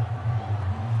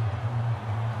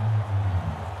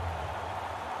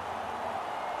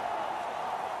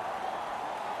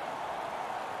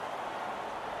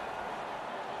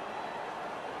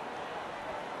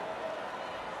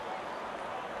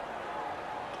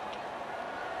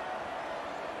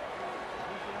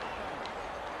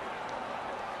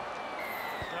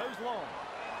 Goes long.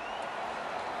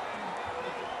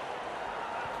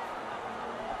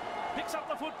 Picks up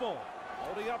the football.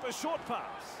 Holding up a short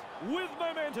pass. With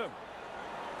momentum.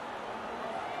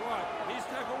 Right, here's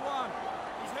tackle one.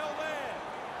 He's held there.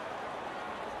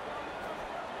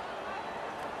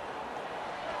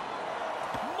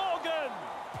 Morgan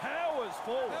powers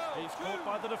forward. He's caught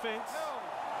by the defence.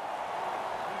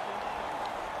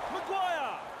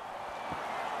 Maguire.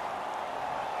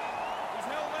 He's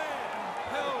held there.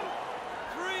 Held.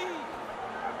 Three.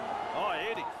 Oh,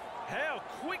 Eddie. How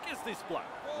quick is this bloke?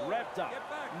 Wrapped up.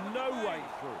 No way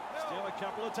through. Still a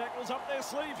couple of tackles up their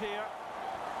sleeve here.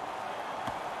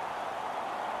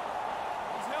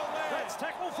 He's held there. That's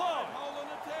tackle 5. Hold on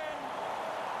to 10.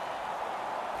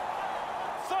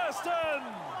 Thurston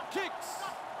kicks.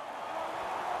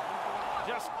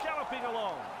 Just galloping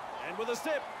along. And with a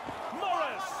step,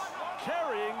 Morris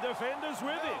carrying defenders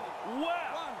with him.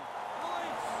 Wow.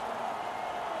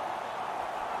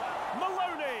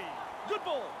 Maloney. Good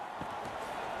ball.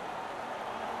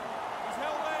 He's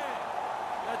held there.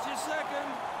 That's your second.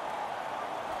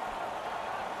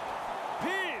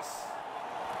 Pierce.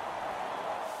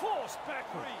 Forced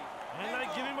backward. And they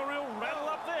give him a real rattle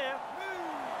up there.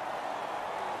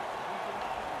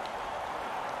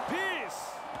 Pierce.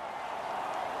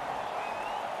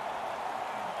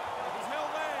 He's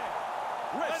held there.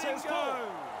 Ref Let him says go. goal.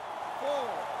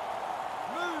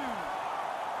 4. Move.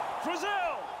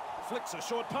 Frizzell flicks a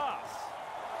short pass.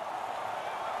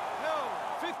 Held.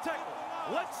 5th tackle.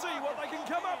 Let's see what they can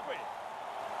come up with.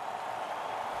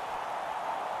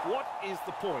 What is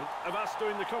the point of us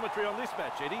doing the commentary on this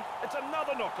match, Eddie? It's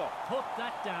another knockoff. Put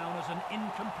that down as an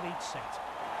incomplete set.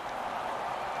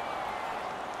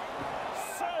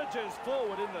 Surges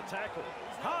forward in the tackle.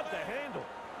 Hard to handle.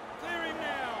 Clear him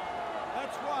now.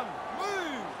 That's 1.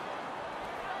 Move.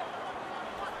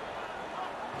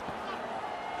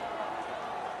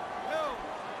 Held.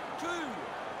 2.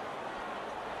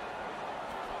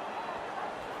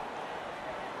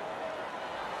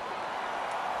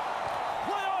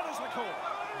 Play on is the call.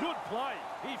 Good play.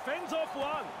 He fends off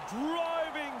one.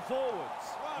 Driving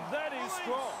forwards. That is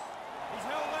strong. He's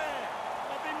held there.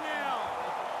 Stop him now.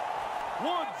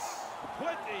 Woods.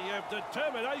 Plenty of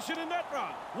determination in that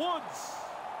run. Woods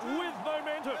with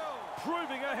momentum.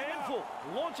 Proving a handful.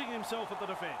 Launching himself at the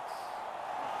defence.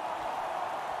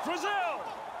 Frizzell.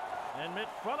 And met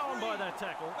front on by that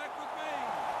tackle. Back with me.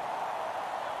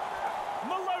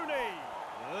 Maloney.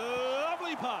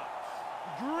 Lovely pass.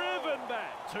 Driven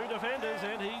back. 2 defenders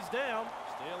and he's down.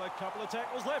 Still a couple of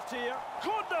tackles left here.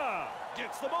 Cordner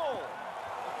gets the ball.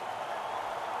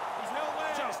 He's held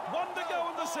there. Just 1 to go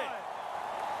in the set.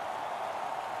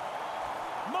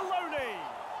 Maloney.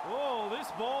 Oh,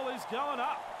 this ball is going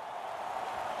up.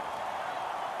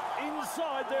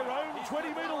 Inside their own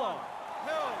 20-metre line.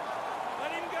 Held.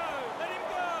 Let him go. Let him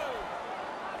go.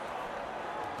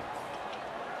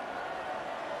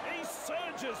 He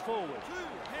surges forward. 2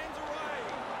 hands away.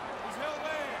 He's held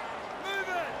there. Move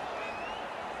it.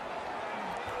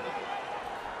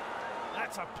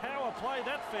 That's a power play,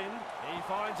 that Finn. He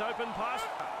finds open pass.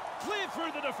 Clear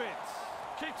through the defence.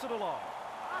 Keeps it alive.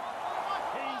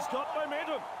 He's got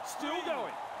momentum. Still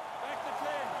going. Back to 10.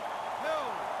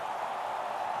 Held.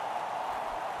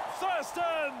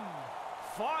 Thurston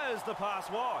fires the pass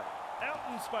wide. Out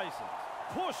in spaces.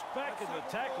 Pushed back in the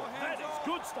tackle. That is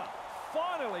good stuff.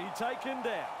 Finally taken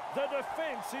down. The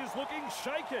defence is looking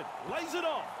shaken. Lays it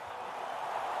off.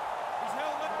 He's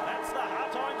held it. That's the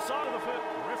half-time side of the first.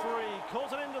 Referee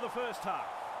calls it into the first half.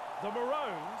 The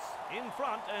Maroons in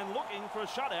front and looking for a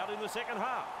shutout in the second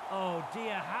half. Oh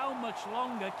dear, how much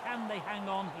longer can they hang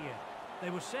on here?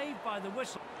 They were saved by the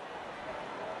whistle.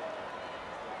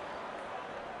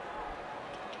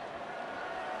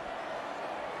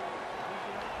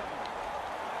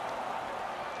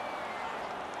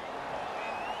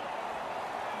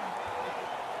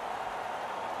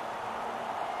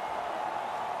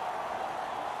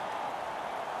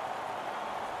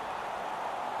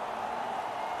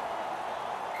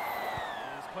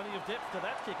 Plenty of depth to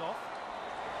that kickoff.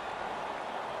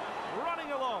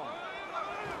 Running along.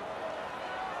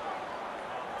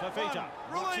 Fafita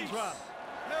blocks his run.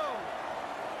 Held.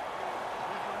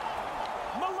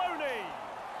 Maloney.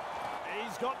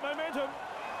 He's got momentum.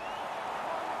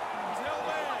 He's held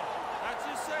there. That's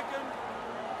his second.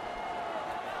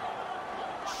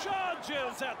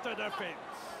 Charges at the defence.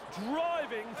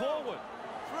 Driving forward.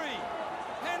 3.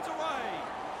 Hands away.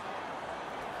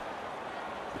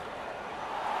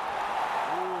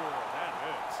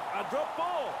 A drop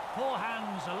ball. Poor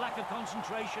hands, a lack of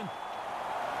concentration.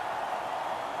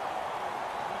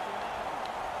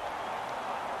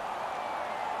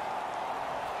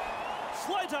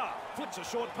 Slater flicks a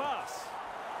short pass.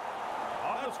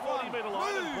 On the 40-metre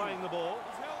line and playing the ball.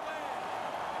 He's held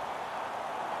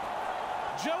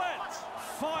there. Gillette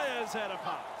fires out a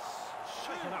pass.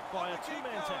 Shaken up by a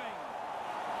two-man tackle.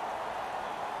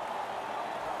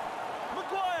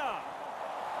 Maguire.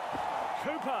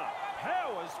 Cooper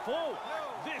powers forward.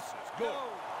 This is good. 3.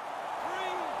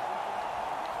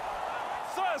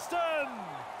 Thurston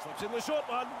slips in the short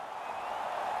one.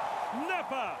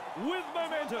 Napa with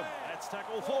momentum. That's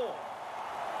tackle 4.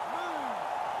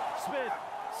 Smith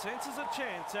senses a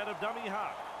chance out of dummy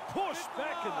half. Pushed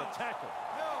back in the tackle.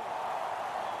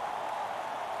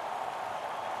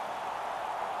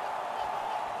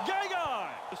 Gagai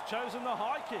has chosen the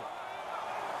high kick.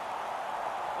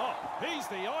 Oh, he's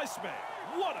the Iceman.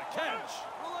 What a catch.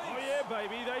 Oh yeah,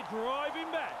 baby, they drive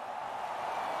him back.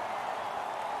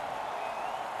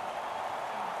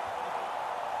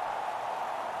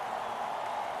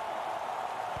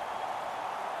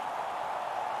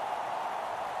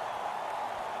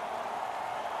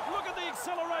 Look at the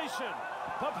acceleration.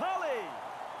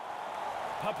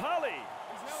 Papali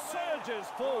surges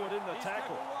forward in the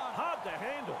tackle. Hard to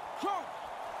handle.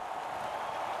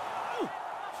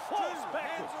 Falls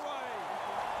backwards.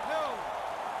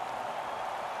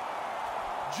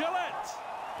 Gillette.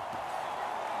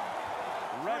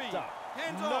 Wrapped up.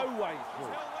 No way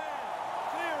through.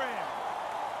 Clear him.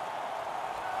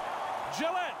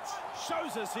 Gillette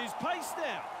shows us his pace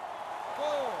now. 4.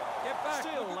 Get back.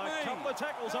 Still Look a at me. couple of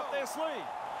tackles up their sleeve.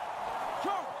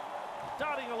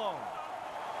 Darting along.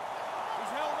 He's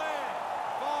held there.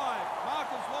 5.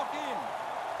 Markers lock in.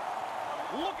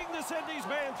 Looking to send his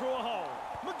man through a hole.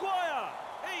 Maguire.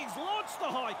 He's launched the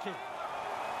high kick.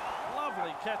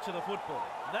 Lovely catch of the football.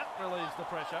 That relieves the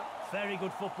pressure. Very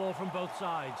good football from both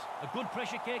sides. A good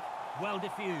pressure kick, well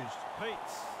diffused.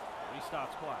 Peets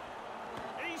restarts play.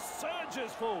 He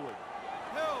surges forward.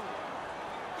 Held.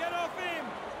 Get off him.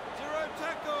 0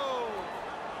 tackle.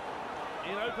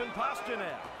 In open pasture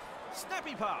now.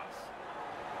 Snappy pass.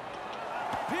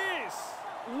 Pierce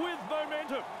with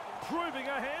momentum. Proving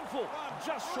a handful.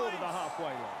 Just short of the halfway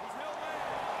line. He's held there.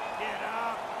 Get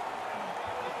up.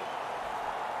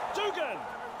 Dugan.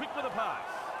 Quick with a pass.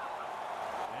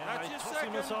 And That's they your toss him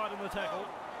second. aside in the tackle.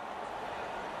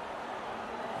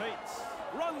 Peets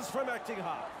runs from acting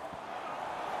half.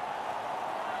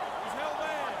 He's held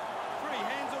there. 3.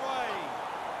 Hands away.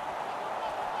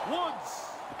 Woods.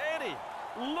 Eddie.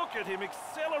 Look at him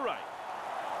accelerate.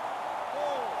 4.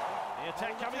 The attack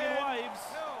Hold the coming in 10. waves.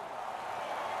 Held.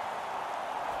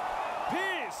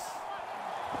 Pierce.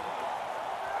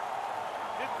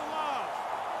 Hit the last.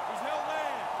 He's held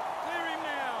there. Clear him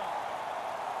now.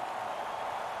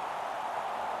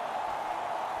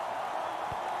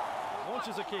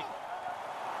 Launches a kick.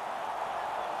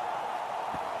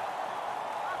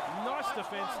 Nice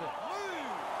defence there.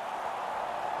 Move.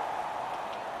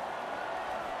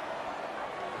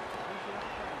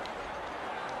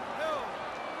 Held.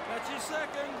 That's your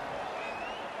second.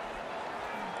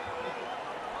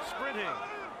 Sprinting. A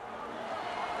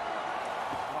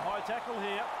high tackle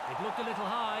here. It looked a little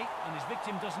high, and his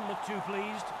victim doesn't look too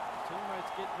pleased.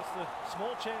 Teammates get just a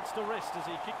small chance to rest as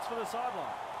he kicks for the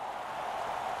sideline.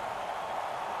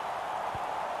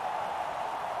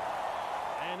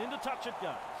 And into touch it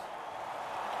goes.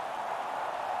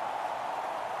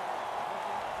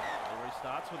 He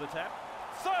restarts with a tap.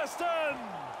 Thurston!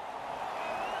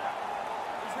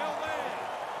 He's held there.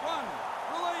 One.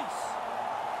 Release.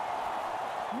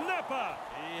 Napa!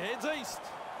 He heads east.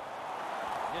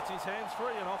 Gets his hands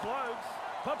free and offloads.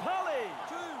 Papali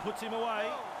puts him away.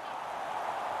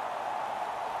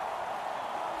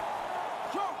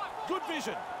 Good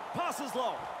vision. Passes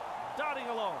long. Darting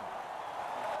along.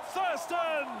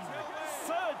 Thurston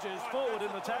surges forward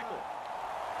in the tackle.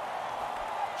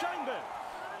 Chambers.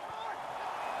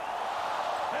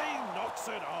 He knocks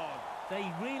it on.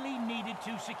 They really needed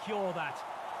to secure that.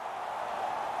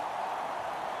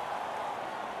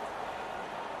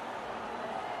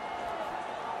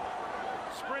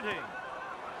 Sprinting.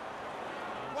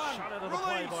 One. Shut out of the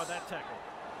play by that tackle.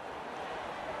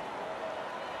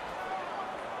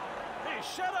 His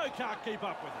shadow can't keep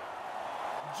up with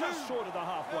it. Just short of the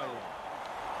halfway line.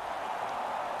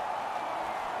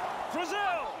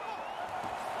 Brazil!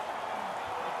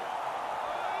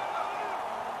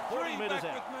 40 metres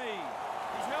out. With me.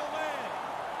 He's held there.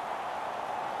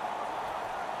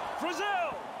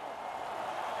 Brazil!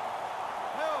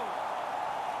 Held.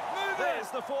 Move There's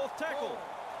the fourth tackle.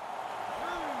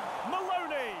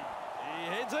 Maloney. He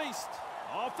heads east.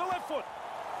 Off the left foot.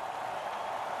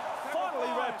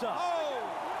 Finally wrapped up. Oh!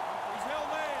 He's held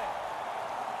there.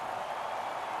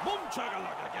 Boom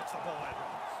Chagalaka gets the ball out.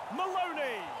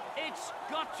 Maloney. It's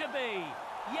got to be.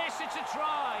 Yes, it's a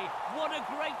try. What a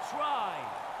great try.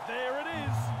 There it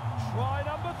is. Try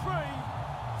number 3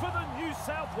 for the New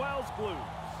South Wales Blues.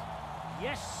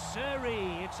 Yes,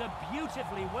 sirree. It's a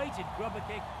beautifully weighted grubber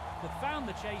kick that found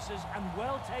the chasers and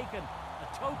well taken.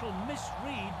 A total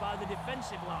misread by the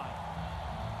defensive line.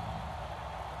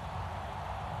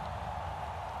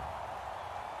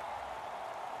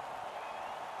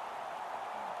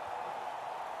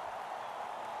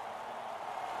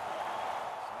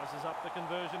 Sizes up the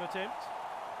conversion attempt.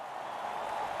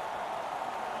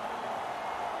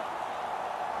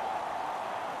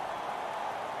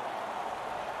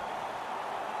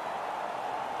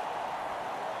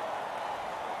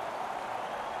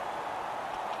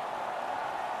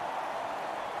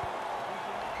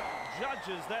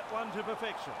 Judges that one to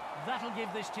perfection. That'll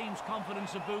give this team's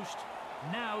confidence a boost.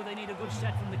 Now they need a good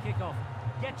set from the kickoff.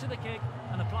 Get to the kick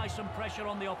and apply some pressure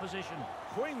on the opposition.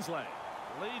 Queensland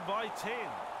lead by 10.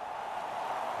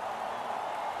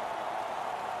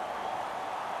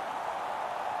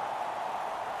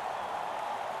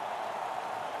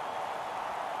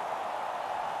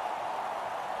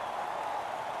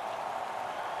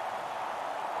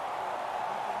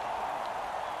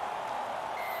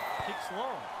 Kicks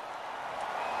long.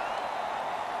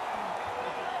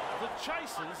 The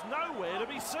chasers nowhere to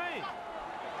be seen.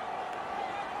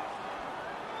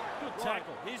 Good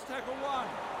tackle. Here's tackle 1.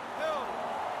 Held.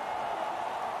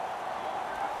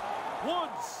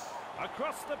 Woods.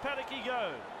 Across the paddock he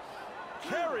goes.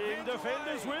 Carrying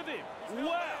defenders with him.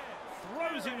 Wow.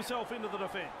 Throws himself into the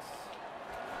defence.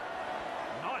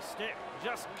 Nice step.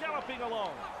 Just galloping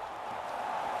along.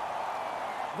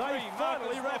 They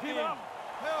finally wrap him up.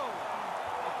 Held.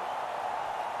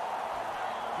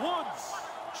 Woods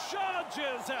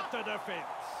charges at the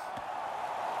defence.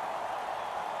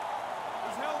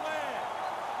 He's held there.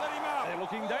 Let him out. They're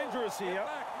looking dangerous here. Get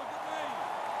back. Look at me.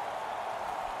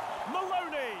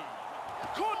 Maloney.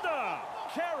 Corner.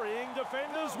 Carrying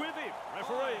defenders with him.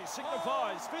 Referee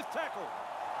signifies 5th tackle.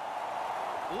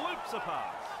 Loops a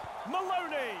pass.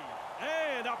 Maloney.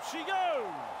 And up she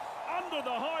goes. Under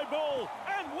the high ball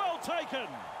and well taken.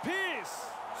 Pearce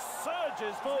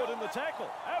surges forward in the tackle.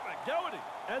 Have a go at him.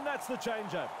 And that's the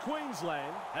change-up.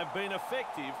 Queensland have been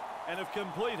effective and have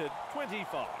completed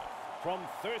 25 from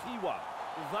 31.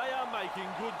 They are making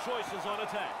good choices on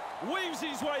attack. Weaves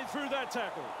his way through that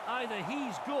tackle. Either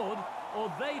he's good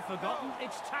or they've forgotten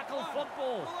it's tackle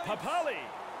football. Papali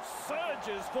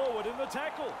surges forward in the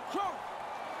tackle.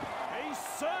 He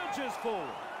surges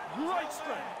forward. Great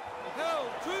strength. Held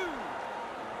 2.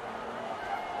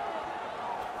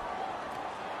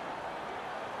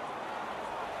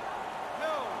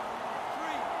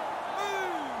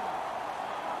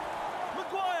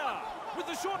 With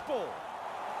the short ball.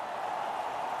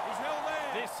 He's held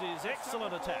there. This is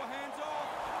excellent attack. Hands off.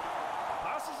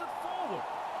 Passes it forward.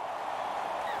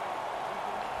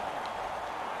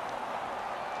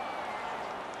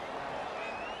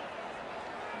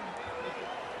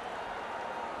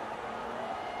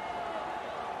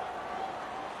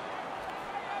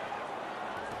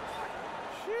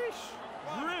 Sheesh.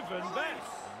 driven back.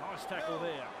 Nice tackle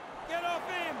there. Get off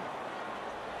him!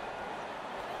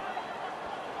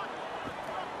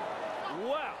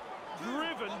 Wow,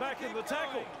 driven back in the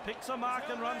tackle. Picks a mark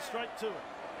and runs straight to it.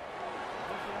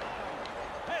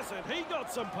 Hasn't he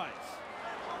got some pace?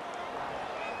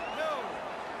 No,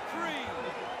 3.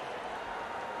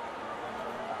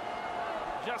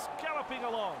 Just galloping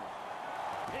along.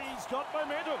 He's got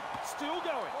momentum. Still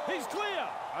going. He's clear.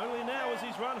 Only now is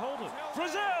his run halted.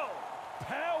 Frizzell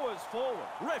powers forward.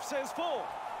 Ref says 4.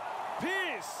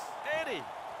 Pierce. Eddie.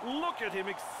 Look at him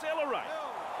accelerate.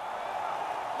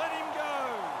 Let him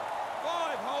go.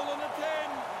 5, hole in the 10.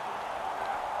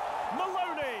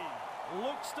 Maloney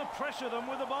looks to pressure them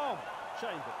with a bomb.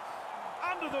 Chambers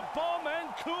under the bomb and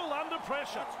cool under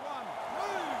pressure. That's 1.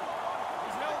 Move.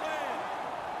 He's held there.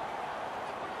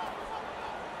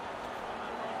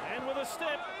 And with a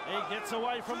step, he gets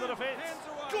away from the defence.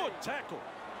 Good tackle.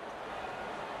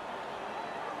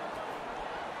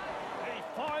 He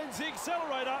finds the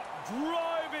accelerator,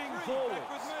 driving forward.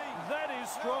 That is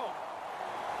strong.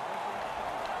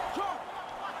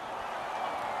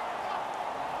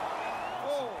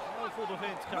 Full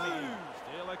defence coming in.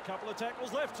 Still a couple of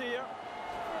tackles left here.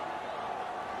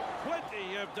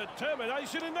 Plenty of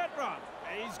determination in that run.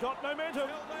 He's got momentum.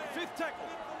 5th tackle.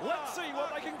 Let's see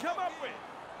what they can come up with.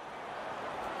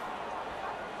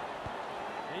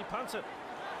 He punts it.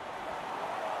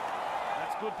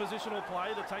 That's good positional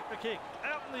play to take the kick.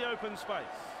 Out in the open space.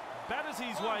 Batters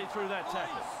his way through that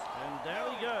tackle. And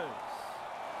down he goes.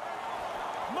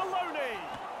 Maloney!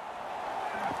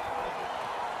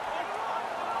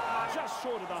 Just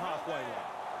short of the halfway line.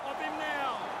 Off him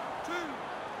now. 2.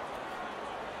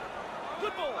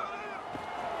 Good ball.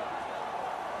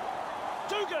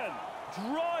 Dugan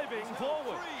driving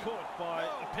forward. Caught by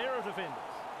a pair of defenders.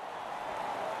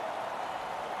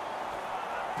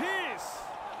 Pierce.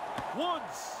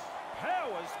 Woods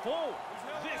powers forward.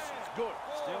 This is good.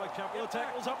 Still a couple of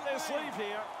tackles up their sleeve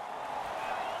here.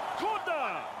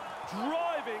 Gordner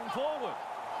driving forward.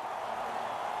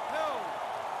 Held.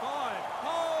 5.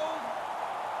 Hold.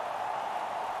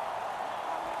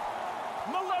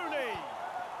 Maloney.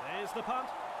 There's the punt.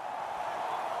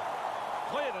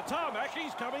 Clear the tarmac.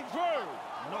 He's coming through.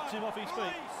 Knocks him off his feet.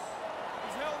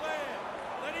 He's held there.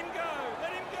 Let him go.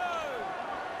 Let him go.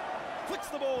 Flicks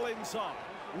the ball inside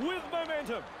with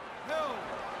momentum. Held.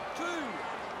 2.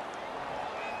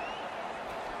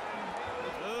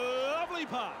 Lovely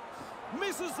pass.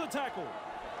 Misses the tackle.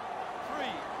 3.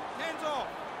 Hands off.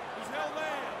 He's held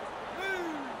there.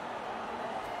 Move.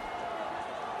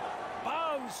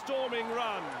 Barnstorming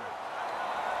run.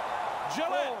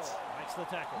 Gillette makes the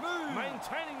tackle. Move.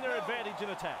 Maintaining their advantage in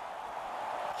attack.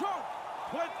 Choke.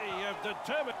 Plenty of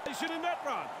determination in that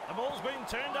run. The ball's been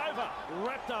turned over.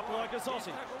 Wrapped up like a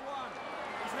sausage. Tackle 1.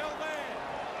 He's held there.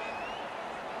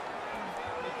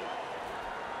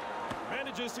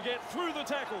 Manages to get through the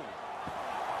tackle.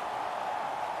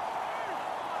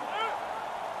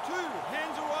 2.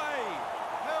 Hands away.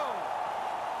 Held.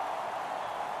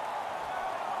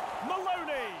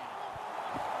 Maloney.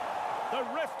 The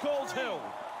ref calls held.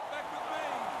 Back with me.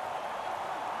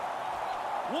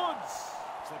 Woods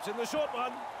slips in the short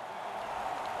one.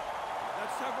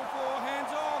 That's tackle 4.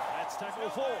 Hands off. That's tackle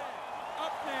 4.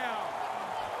 Up now.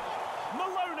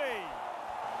 Maloney.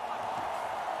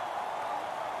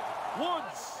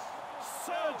 Woods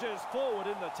surges forward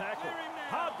in the tackle.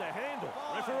 Hard to handle.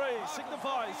 Referee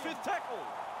signifies 5th tackle.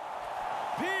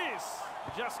 Pierce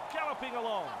just galloping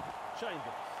along.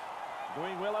 Chambers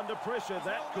doing well under pressure.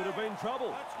 That could have been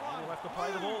trouble. He'll have to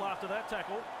play the ball after that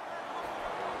tackle.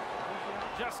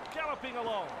 Just galloping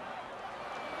along.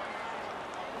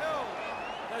 Held.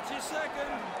 That's his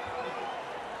 2nd.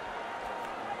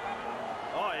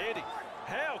 Oh, Eddie,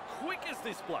 how quick is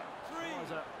this bloke? 3.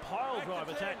 It's a pile Back to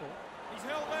driver 10. tackle. He's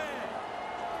held there.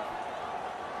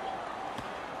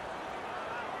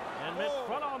 And met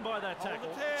front on by that Hold tackle.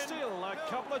 the 10. Still a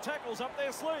couple of tackles up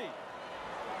their sleeve.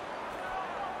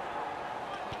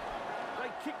 They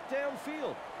kicked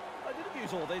downfield. They didn't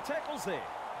use all their tackles there.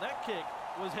 That kick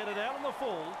was headed out in the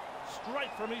full,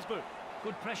 straight from his boot.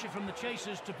 Good pressure from the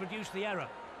chasers to produce the error.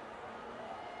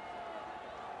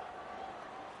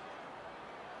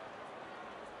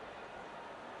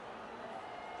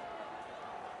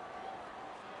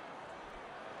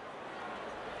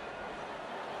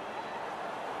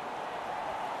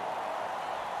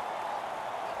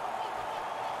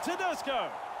 Tedesco.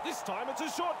 This time it's a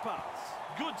short pass.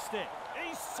 Good step.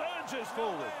 He surges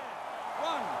forward.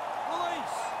 1.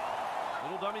 Release.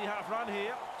 Little dummy half run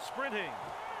here. Sprinting.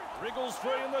 Wriggles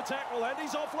free in the tackle and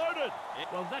he's offloaded.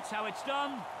 Well, that's how it's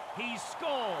done. He's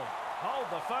scored. Hold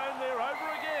the phone there, over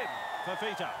again.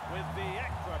 Fafita with the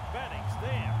acrobatics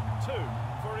there. 2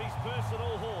 for his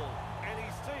personal haul. And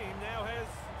his team now has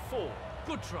 4.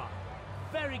 Good try.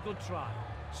 Very good try.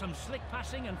 Some slick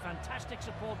passing and fantastic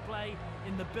support play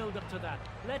in the build-up to that.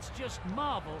 Let's just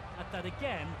marvel at that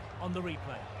again on the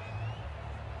replay.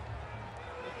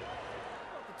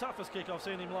 Not the toughest kick I've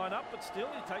seen him line up, but still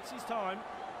he takes his time.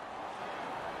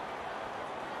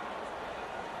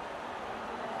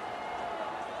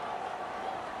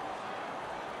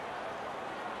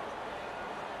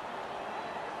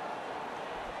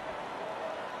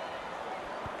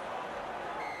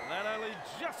 That only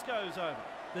just goes over.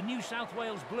 The New South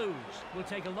Wales Blues will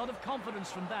take a lot of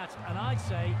confidence from that, and I'd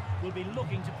say will be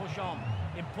looking to push on.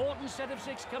 Important set of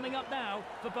 6 coming up now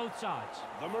for both sides.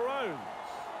 The Maroons,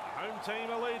 the home team,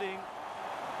 are leading.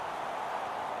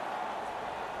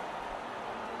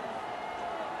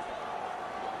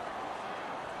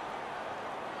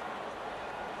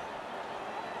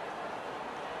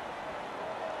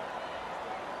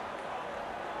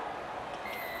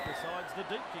 Decides the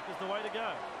deep kick is the way to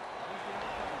go.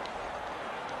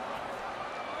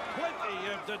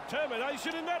 Plenty of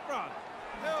determination in that run.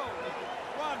 Held.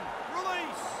 1.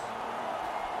 Release.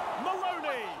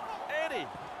 Maloney. Eddie.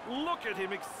 Look at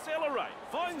him accelerate.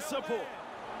 Find support.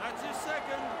 That's his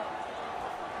second.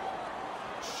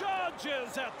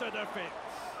 Charges at the defence.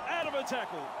 Out of a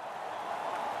tackle.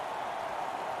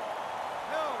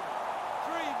 Held.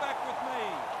 3 back with me.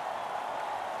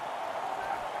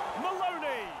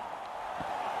 Maloney.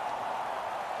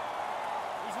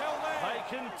 He's held there. They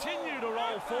continue to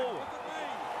roll forward. Look at me.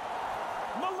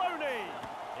 Maloney.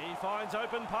 He finds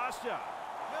open pasture.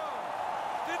 Held.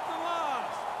 5th and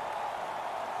last.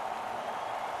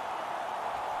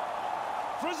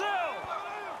 Frizzell.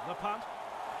 The punt.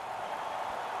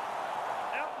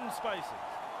 Out in spaces.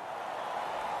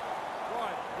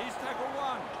 Right, he's tackle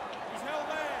 1. He's held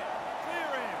there.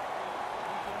 Clear him.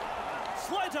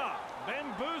 Slater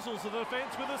bamboozles the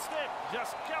defence with a step,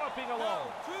 just galloping along.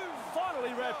 Held. 2.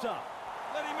 Finally wrapped up.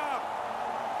 Let him up.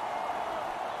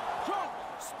 Trump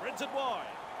spreads it wide.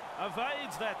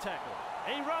 Evades that tackle.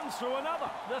 He runs through another.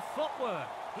 The footwork.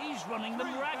 He's running them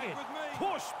 3 back ragged. with me.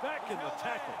 Push back in the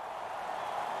tackle.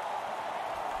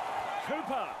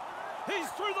 Cooper. He's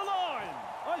through the line.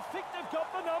 I think they've got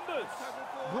the numbers.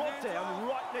 Brought down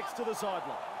right next to the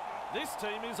sideline. This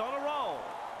team is on a roll.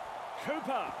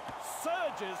 Cooper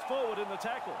surges forward in the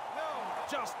tackle.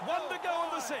 Just 1 to go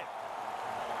in the set.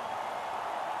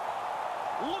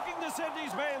 Looking to send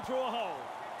his man through a hole.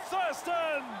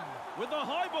 Thurston with the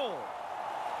high ball.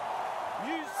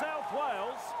 New South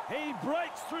Wales, he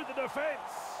breaks through the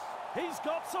defence. He's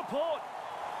got support.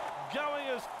 Going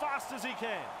as fast as he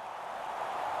can.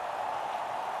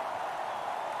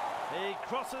 He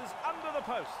crosses under the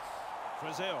posts.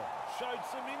 Frizzell showed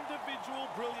some individual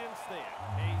brilliance there.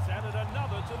 He's added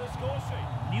another to the score sheet.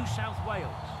 New South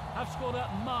Wales have scored a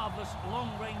marvellous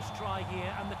long-range try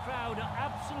here, and the crowd are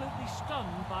absolutely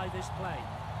stunned by this play.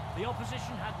 The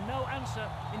opposition had no answer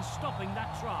in stopping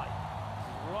that try.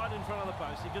 Right in front of the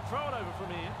post. He could throw it over from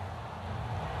here.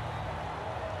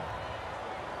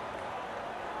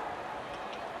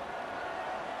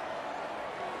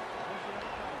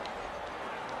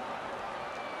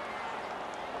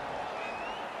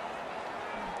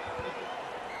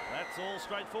 That's all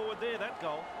straightforward there, that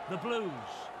goal. The Blues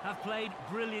have played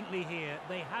brilliantly here.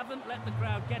 They haven't let the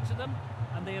crowd get to them,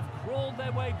 and they have crawled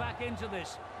their way back into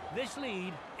this. This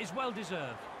lead is well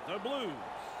deserved. The Blues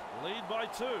lead by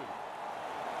 2.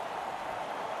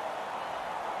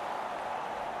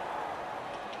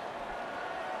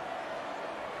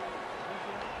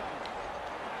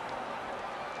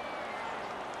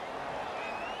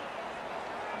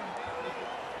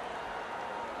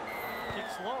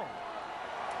 Kicks long.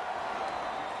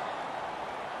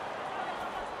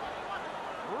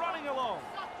 Running along.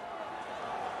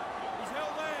 He's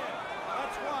held there.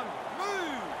 That's 1.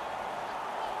 Move.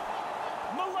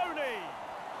 Maloney.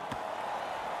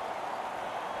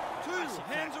 2.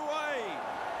 Hands away.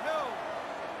 Held.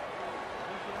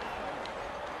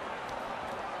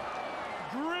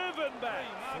 Driven back.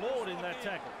 Flawed in that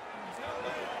tackle. He's held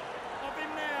there. Up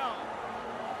him now.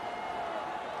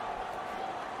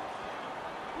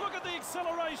 Look at the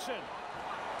acceleration.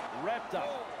 Wrapped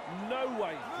up. No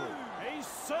way through. He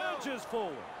surges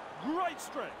forward. Great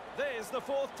strength. There's the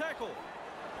 4th tackle.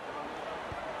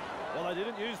 Well, they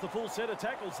didn't use the full set of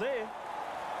tackles there.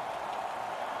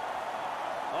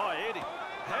 Oh, Eddie.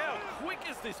 How quick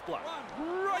is this bloke?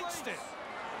 Great step.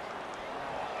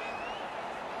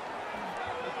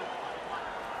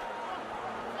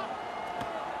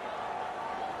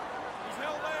 He's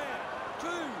held there. 2.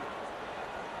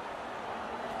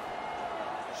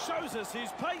 Shows us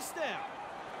his pace now.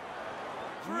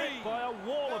 Met by a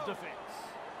wall of defence.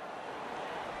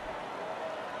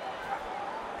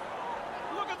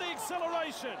 Look at the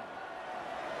acceleration.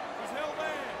 He's held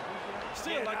there.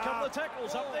 Still a couple of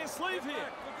tackles up their sleeve here.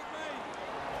 Look at me.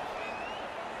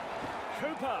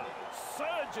 Cooper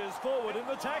surges forward in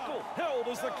the tackle. Held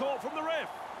as the call from the ref.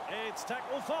 It's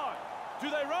tackle 5. Do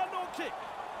they run or kick?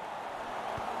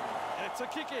 It's a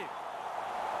kick in.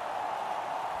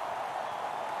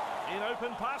 In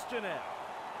open pasture now.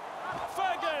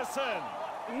 Ferguson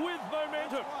with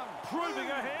momentum, proving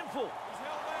a handful. He's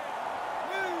held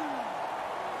there. Move.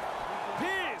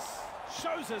 Pearce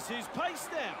shows us his pace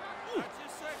now. That's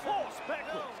his second. Force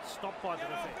backwards. Go. Stopped by the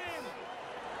Get off defence. him.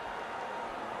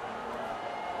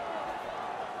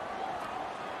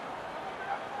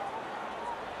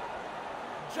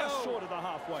 Just Go. short of the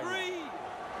halfway line. 3.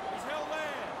 He's held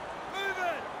there. Move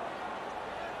it.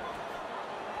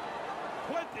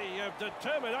 Plenty of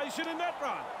determination in that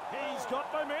run. He's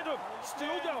got momentum.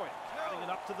 Still going. Cutting it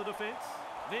up to the defence.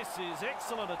 This is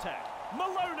excellent attack.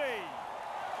 Maloney.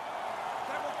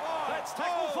 Tackle 5. That's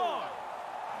tackle 5.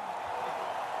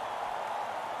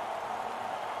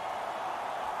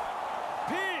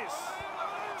 Pearce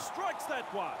strikes that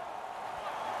one.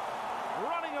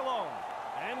 Running along.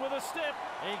 And with a step,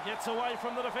 he gets away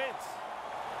from the defence.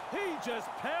 He just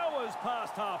powers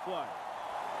past halfway.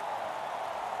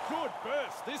 Good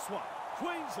burst, this one.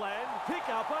 Queensland pick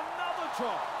up another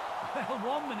try.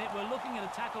 Well, 1 minute we're looking at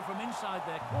a tackle from inside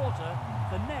their quarter,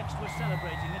 the next we're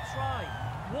celebrating a try.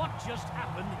 What just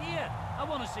happened here? I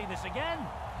want to see this again.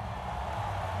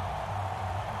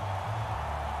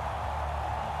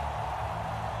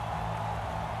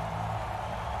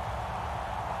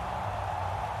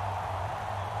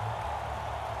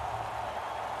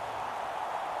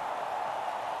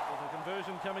 With a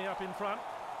conversion coming up in front.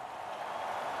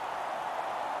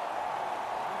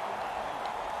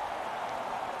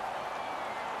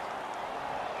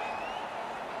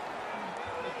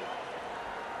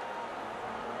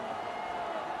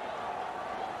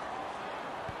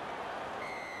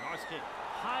 Nice kick.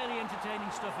 Highly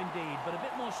entertaining stuff indeed, but a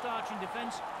bit more starch in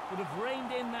defence would have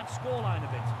reined in that scoreline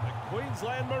a bit. The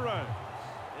Queensland Maroons.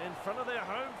 In front of their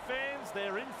home fans,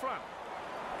 they're in front.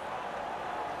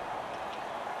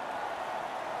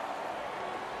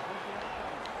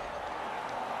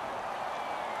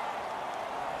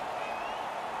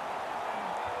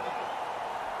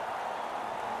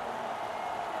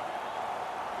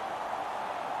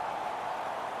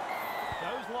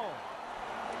 Goes long.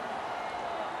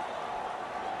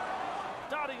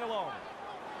 Darting along.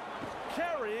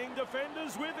 Carrying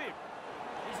defenders with him.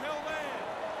 He's held there.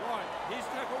 Right, here's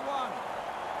tackle 1.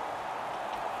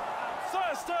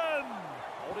 Thurston!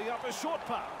 Holding up a short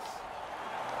pass.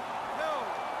 Held.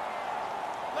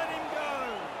 Let him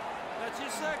go. That's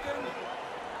his second.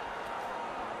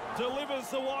 Delivers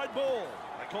the wide ball.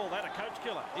 They call that a coach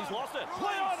killer. He's lost it.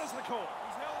 Play on as the call.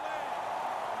 He's held there.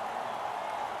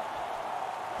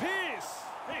 Pearce!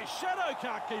 His shadow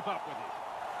can't keep up with him.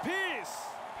 Pearce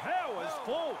powers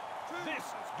forward. This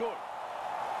is good.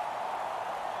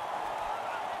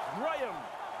 Graham.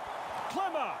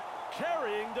 Clemmer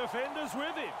carrying defenders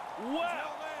with him. He's Wow.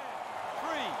 held there.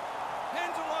 3.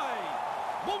 Hands away.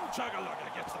 Boom Chuggalugga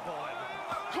gets the ball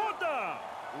out. Corner.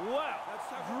 Wow. That's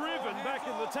tackle Driven 4, back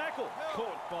hands in the off. tackle. Help.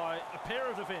 Caught by a pair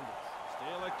of defenders.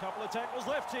 Still a couple of tackles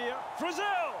left here.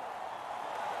 Frizzell.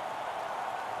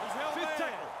 He's held Fifth there.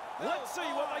 tackle. Held. Let's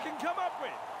see what they can come up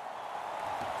with.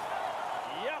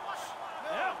 Ouch.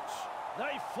 Ouch.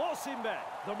 They force him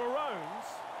back. The Maroons.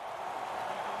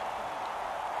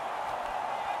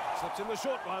 Slips in the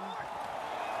short one.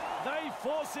 They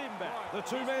force him back. The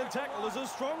two-man tackle is a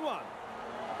strong one.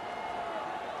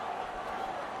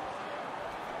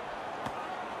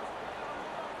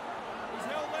 He's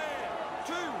held there.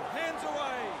 2. Hands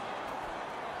away.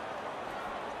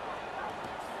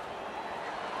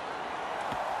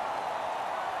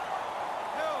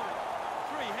 Held.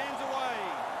 3. Hands away.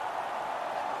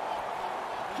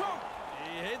 Cook.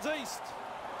 He heads east.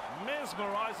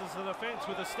 Mesmerises the defence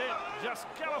with a step. Just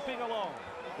galloping along.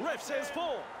 Ref says 4.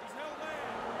 He's held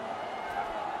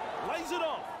there. Lays it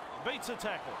off. Beats a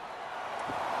tackle.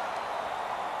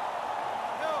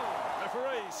 Held.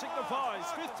 Referee signifies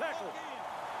 5th tackle.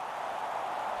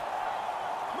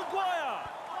 Maguire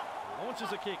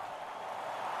launches a kick.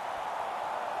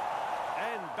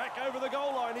 And back over the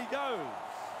goal line he goes.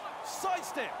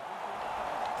 Sidestep.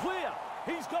 Clear.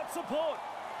 He's got support.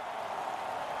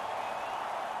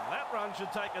 That run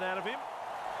should take it out of him.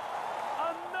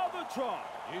 Another try.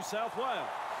 New South Wales.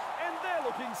 And they're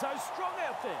looking so strong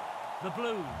out there. The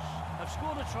Blues have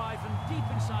scored a try from deep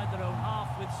inside their own half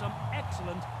with some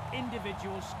excellent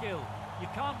individual skill. You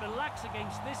can't relax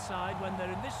against this side when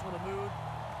they're in this sort of mood.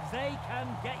 They can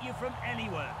get you from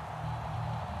anywhere.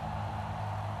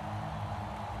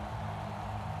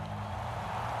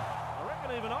 I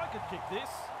reckon even I could kick this.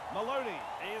 Maloney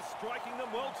is striking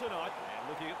them well tonight. And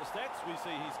looking at the stats, we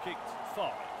see he's kicked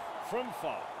 5 from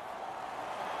 5.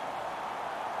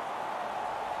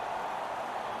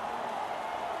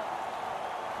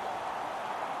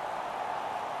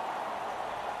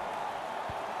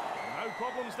 No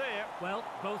problems there. Well,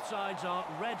 both sides are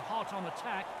red hot on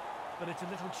attack, but it's a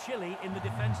little chilly in the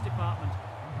defence department.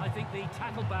 I think the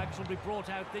tackle bags will be brought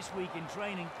out this week in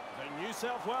training. The New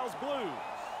South Wales Blues.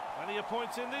 Plenty of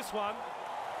points in this one.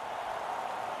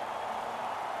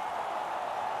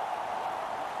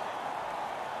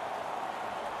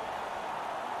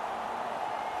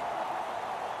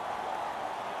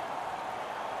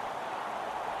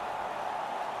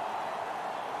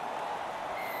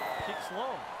 Kicks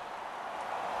long.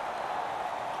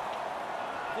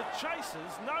 The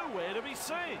chaser's nowhere to be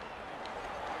seen.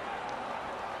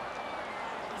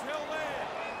 He's held there.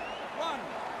 1.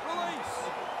 Release.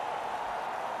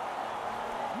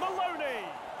 Maloney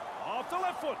off the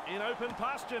left foot in open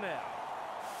pasture now.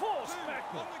 Forced 2.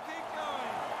 backward. On the keep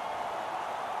going.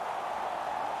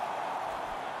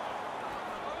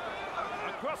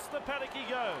 Across the paddock he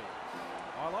goes.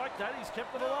 I like that. He's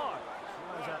kept it alive.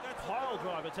 There's a pile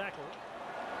driver tackle.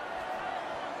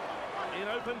 In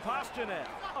open pasture now.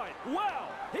 Wow,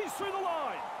 he's through the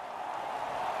line.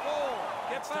 Ball.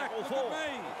 Get back. Tackle Look forward.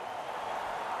 at me.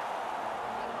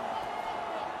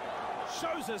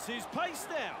 Shows us his pace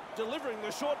now. Delivering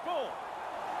the short ball.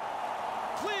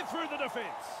 Clear through the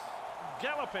defence.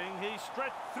 Galloping, he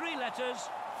stretched. 3 letters,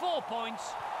 4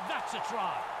 points. That's a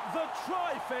try. The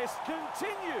Tri-Fest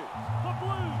continues. The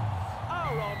Blues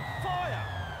are on fire.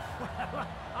 Well,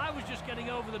 I was just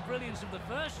getting over the brilliance of the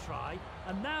first try,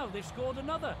 and now they've scored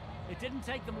another. It didn't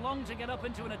take them long to get up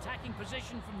into an attacking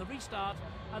position from the restart,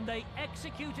 and they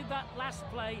executed that last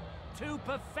play to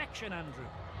perfection, Andrew.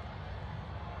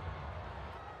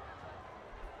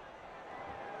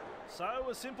 So,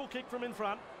 a simple kick from in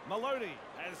front. Maloney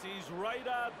has his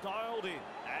radar dialed in.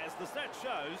 As the stat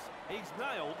shows, he's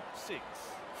nailed 6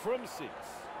 from 6.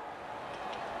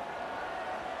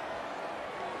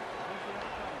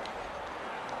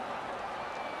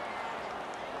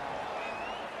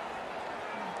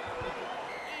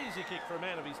 Easy kick for a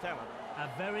man of his talent. A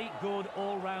very good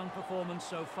all-round performance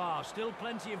so far. Still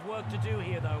plenty of work to do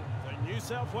here, though. The New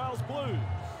South Wales Blues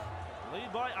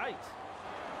lead by 8.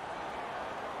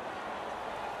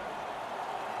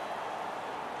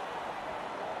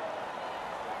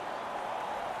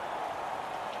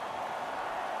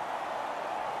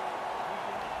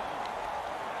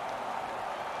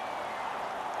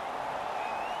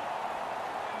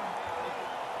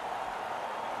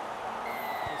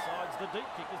 The deep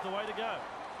kick is the way to go.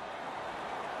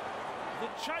 The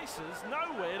chaser's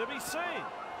nowhere to be seen.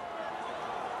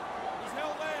 He's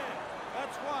held there.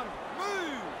 That's 1.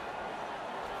 Move.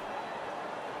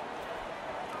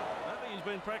 I don't think he's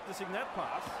been practicing that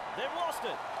pass. They've lost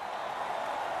it.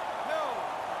 Held.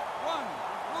 1.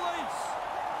 Release.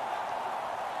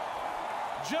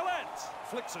 Gillette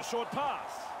flicks a short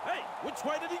pass. Hey, which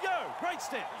way did he go? Great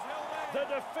step. He's held there.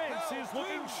 The defence Held. is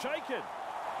looking 2. shaken.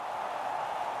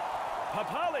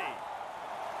 Papali.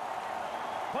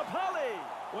 Papali.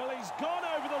 Well, he's gone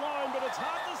over the line, but it's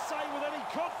hard to say with any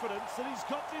confidence that he's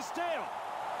got this down.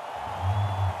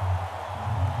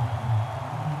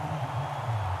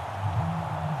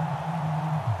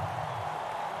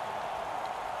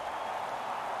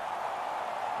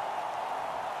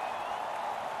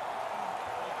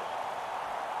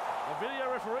 The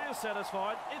video referee is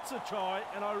satisfied. It's a try,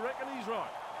 and I reckon he's right.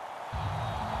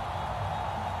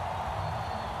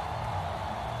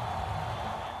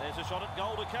 There's a shot at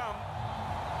goal to come.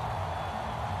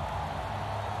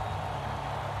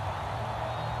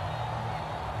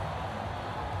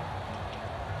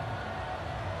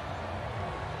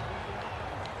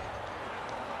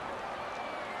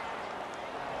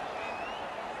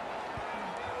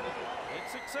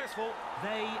 It's successful.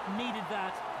 They needed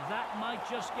that. That might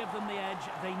just give them the edge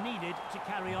they needed to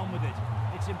carry on with it.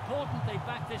 It's important they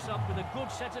back this up with a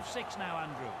good set of 6 now,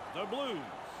 Andrew. The Blues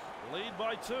lead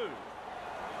by 2.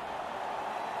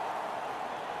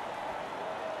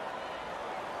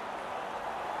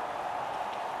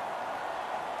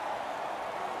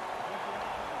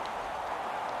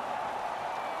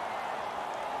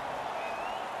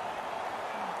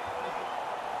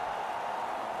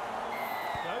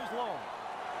 Goes long.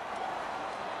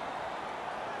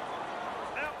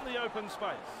 Out in the open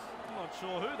space. I'm not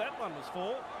sure who that one was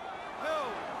for.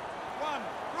 Held. One.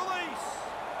 Release.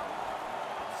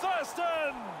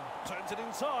 Thurston turns it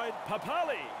inside.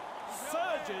 Papali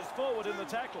surges forward in the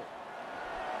tackle.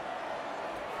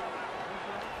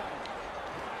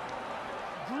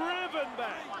 Driven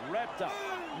back. Wrapped up.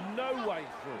 No way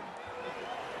through.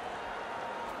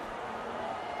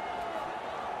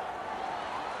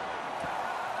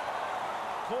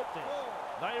 Caught there.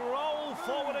 They roll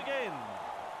forward again.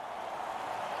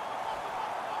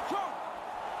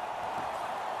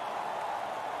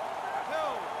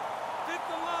 Held.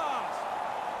 Fifth and last.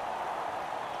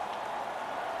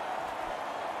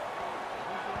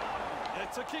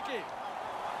 It's a kick in.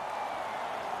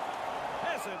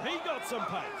 Hasn't he got some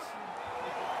pace?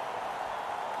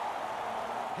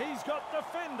 He's got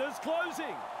defenders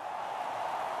closing.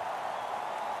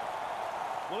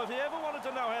 Well, if you ever wanted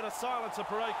to know how to silence a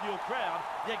parochial crowd,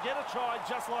 you get a try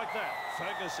just like that.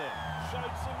 Ferguson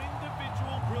showed some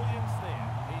individual brilliance there.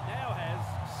 He now has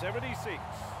 76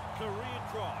 career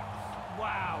tries.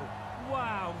 Wow,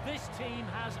 wow, this team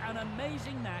has an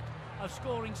amazing knack of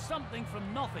scoring something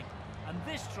from nothing, and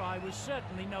this try was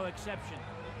certainly no exception.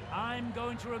 I'm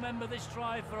going to remember this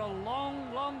try for a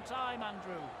long, long time,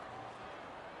 Andrew.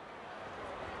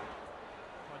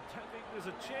 I don't think there's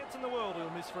a chance in the world he'll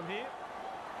miss from here.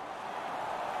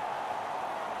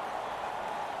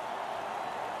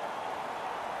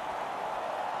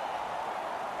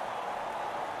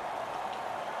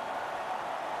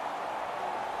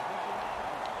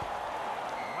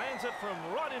 Lands it from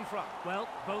right in front. Well,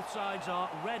 both sides are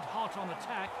red hot on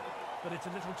attack, but it's a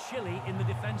little chilly in the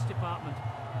defence department.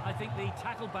 I think the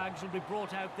tackle bags will be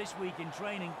brought out this week in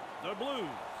training. The Blues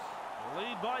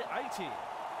lead by 80.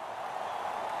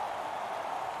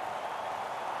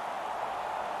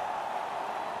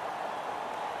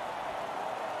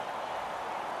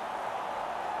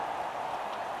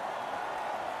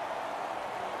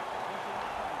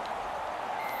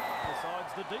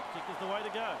 Decides the deep kick is the way to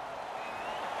go.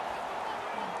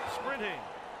 Sprinting.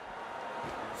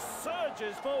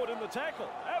 Surges forward in the tackle.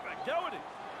 Have a go at him.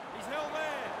 He's held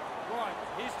there. Right,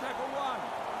 here's tackle one.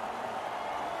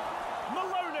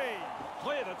 Maloney.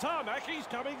 Clear the tarmac. He's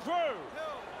coming through.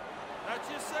 Held. That's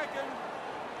your second.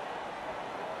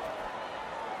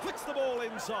 Flicks the ball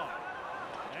inside.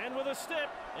 And with a step,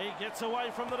 he gets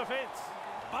away from the defence.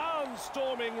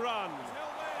 Barnstorming run. He's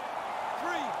held there.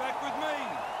 Three, back with me.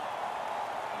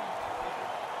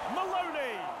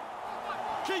 Maloney.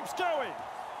 Keeps going.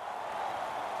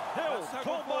 Hill,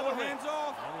 caught by the hands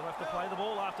off. And he'll have to play the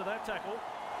ball after that tackle.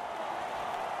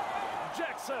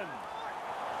 Jackson.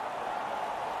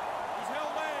 He's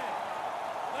held there.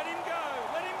 Let him go.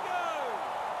 Let him go.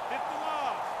 Hit the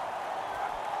last.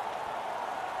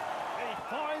 He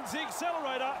finds the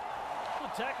accelerator.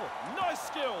 Good tackle. Nice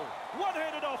skill.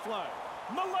 One-handed offload.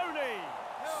 Maloney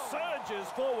surges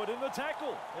forward in the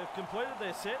tackle. They've completed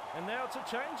their set, and now it's a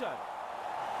changeover.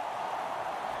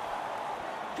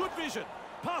 Good vision.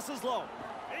 Passes long.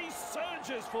 He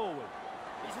surges forward.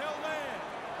 He's held there.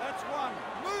 That's one.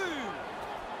 Move.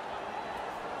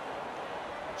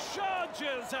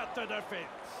 Charges at the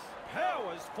defence.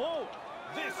 Powers forward.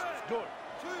 This is good.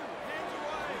 Two, hands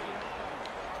away.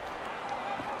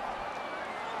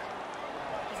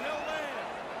 He's held there.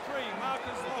 Three,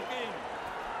 markers lock in.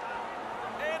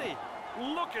 Eddie,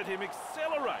 look at him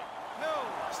accelerate.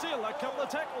 Held. Still a couple of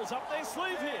tackles up their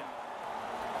sleeve here.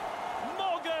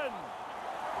 Morgan.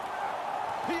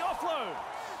 He offloads.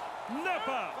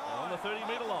 Napa on the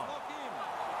 30-metre line.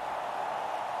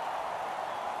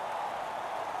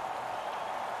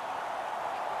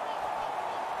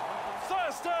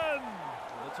 Thurston.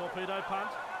 The torpedo punt.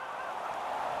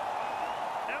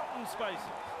 Out in spaces.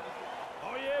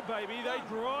 Oh yeah, baby, they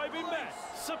drive him back.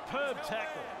 Superb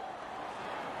tackle.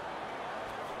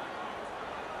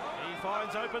 He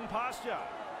finds open pasture.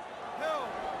 Held.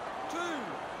 Two.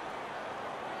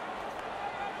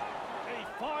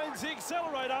 He finds the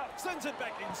accelerator, sends it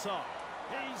back inside.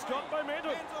 He's got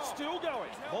momentum, still going.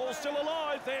 Ball still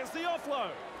alive, there's the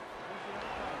offload.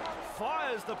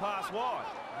 Fires the pass wide.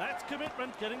 That's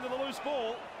commitment, getting to the loose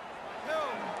ball.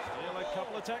 Still a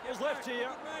couple of tackles left here.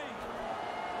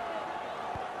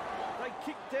 They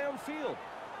kick downfield.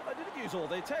 They didn't use all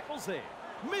their tackles there.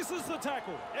 Misses the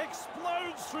tackle,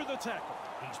 explodes through the tackle.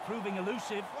 He's proving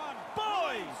elusive.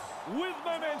 Boys with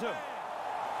momentum.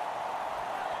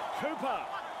 Cooper.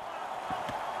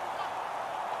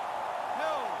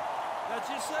 Held. That's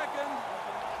your second.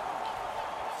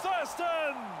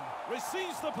 Thurston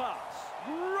receives the pass.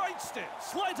 Great step.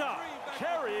 Slater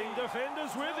carrying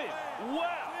defenders with him.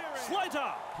 Wow.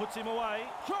 Slater puts him away.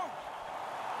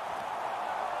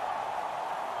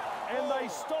 and they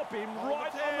stop him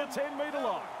right on the 10-metre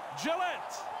line.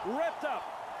 Gillette wrapped up.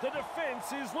 The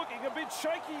defence is looking a bit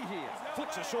shaky here.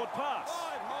 Flicks a short pass.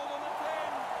 Hold on the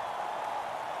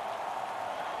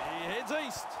 10. He heads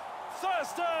east.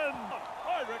 Thurston!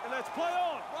 I reckon that's play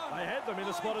on. They had them in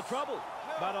a spot of trouble,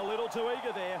 but a little too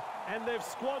eager there, and they've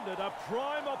squandered a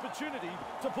prime opportunity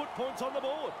to put points on the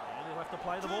board. And he'll have to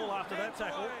play the ball after that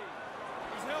tackle.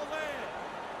 He's held there.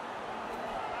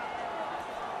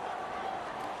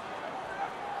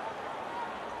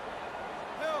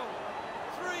 Held.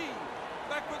 3.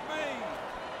 Back with me.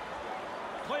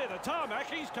 Clear the tarmac,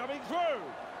 he's coming through.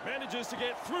 Manages to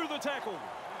get through the tackle.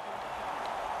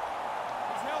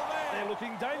 He's held there. They're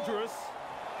looking dangerous.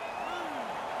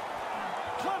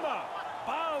 Clemmer,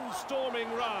 barnstorming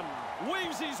run.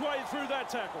 Weaves his way through that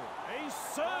tackle. He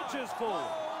surges forward.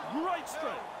 Great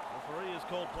strength. Referee is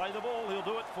called play the ball. He'll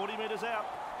do it 40 metres out.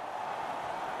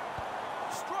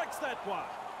 Strikes that one.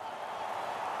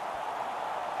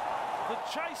 The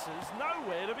chaser's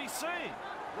nowhere to be seen.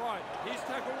 Right, here's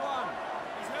tackle 1.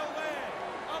 He's held there.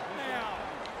 Up now.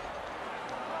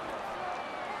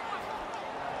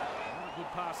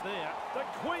 Good pass there. The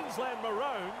Queensland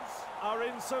Maroons are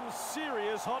in some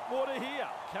serious hot water here.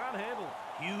 Can't handle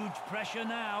it. Huge pressure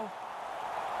now.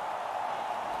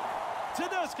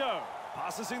 Tedesco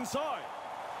passes inside.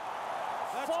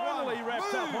 That's Finally one.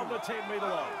 wrapped up Move. on the 10-metre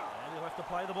line. And he'll have to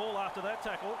play the ball after that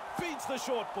tackle. Feeds the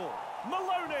short ball.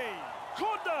 Maloney.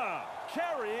 Corner.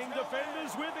 Carrying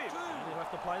defenders with him. And he'll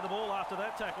have to play the ball after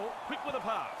that tackle. Quick with a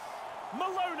pass.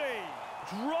 Maloney.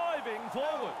 Driving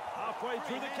forward. Halfway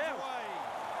through the count.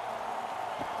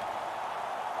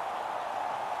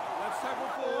 That's tackle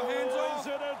 4. Hands off. Is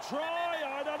it a try?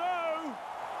 I don't know.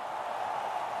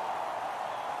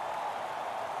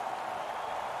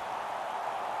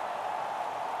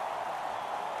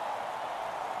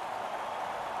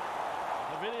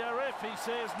 The video ref, he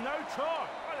says no try.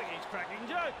 I think he's cracking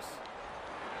jokes.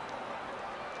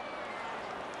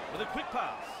 With a quick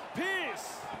pass.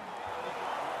 Pierce.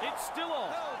 It's still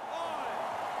on.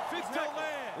 Fifth tackle.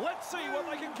 Let's see what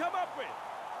they can come up with.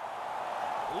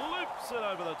 Loops it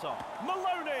over the top.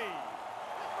 Maloney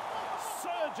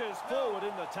surges forward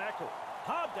in the tackle.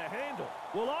 Hard to handle.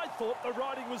 Well, I thought the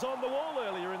writing was on the wall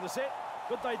earlier in the set,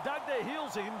 but they dug their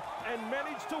heels in and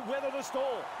managed to weather the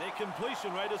storm. Their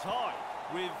completion rate is high,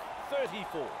 with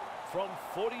 34 from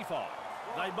 45.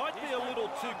 They might be a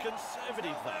little too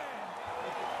conservative, though.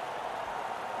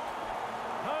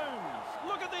 Holmes,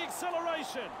 look at the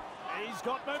acceleration. He's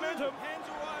got momentum. Hands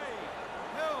away.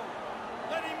 Held.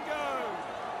 Let him go.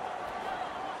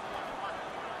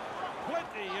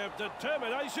 Plenty of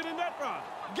determination in that run.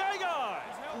 Gagai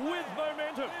with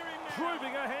momentum,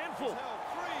 proving a handful.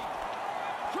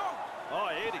 Oh,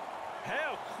 Eddie,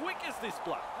 how quick is this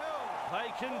bloke?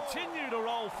 They continue to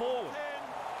roll forward.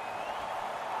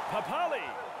 Papali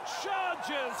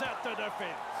charges at the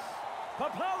defence.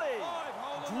 Papali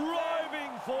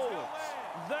driving forwards.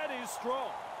 That is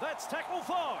strong. That's tackle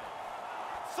 5.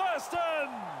 Thurston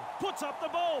puts up the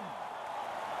bomb.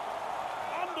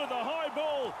 Under the high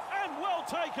ball and well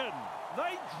taken.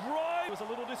 They drive. Was a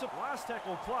little last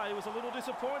tackle play was a little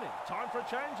disappointing. Time for a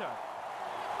changeover.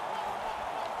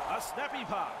 A snappy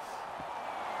pass.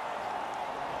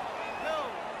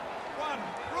 Held. 1.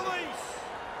 Release.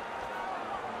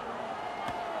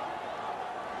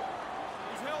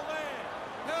 He's held there.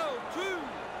 Held.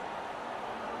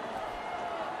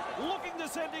 2. Looking to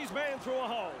send his man through a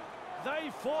hole.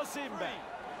 They force him 3. back.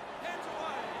 Hands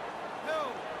away.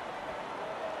 Held.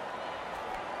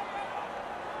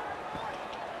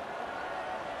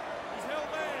 He's held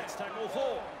there. It's tackle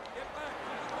 4. Get back.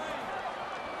 Look at me.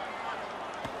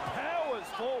 Powers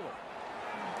forward.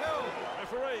 Held.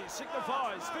 Referee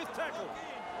signifies 5th tackle.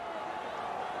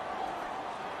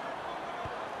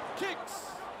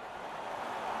 Kicks.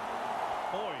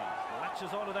 Boyd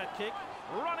latches onto that kick.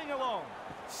 Running along.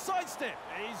 Sidestep.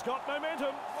 He's got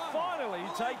momentum. Finally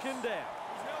taken down.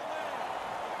 He's held there.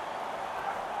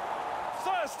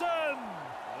 Thurston.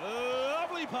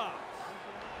 Lovely pass.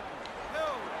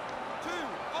 Held. 2.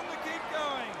 On the keep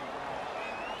going.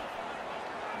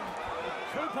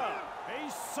 Cooper. He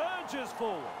surges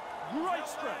forward. Great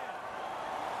strength.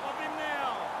 Up him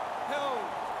now. Held.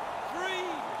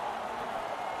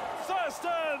 3.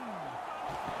 Thurston.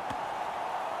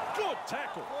 Good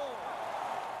tackle. 4.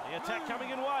 The attack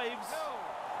coming in waves. Held.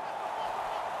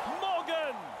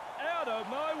 Morgan. Out of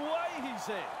my way, he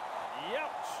said.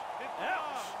 Ouch.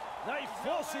 Ouch. They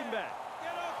force him back.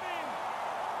 Get off him.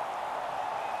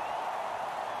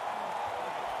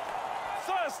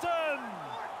 Thurston.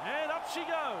 And up she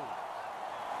goes.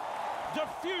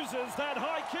 Diffuses that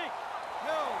high kick.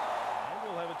 Held. And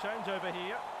we'll have a changeover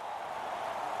here.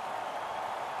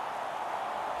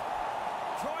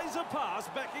 Tries a pass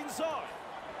back inside.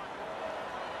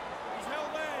 He's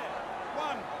held there.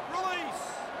 One. Release.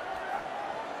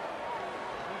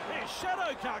 His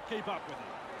shadow can't keep up with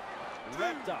him.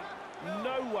 Wrapped up.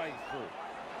 No way through.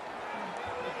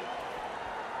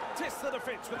 Tests the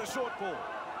defence with a short ball.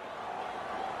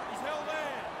 He's held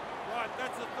there. Right,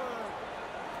 that's a third.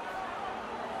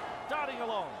 Darting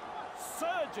along.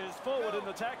 Surges forward in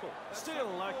the tackle.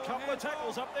 Still a couple of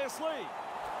tackles up their sleeve.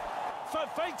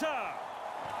 Fafita.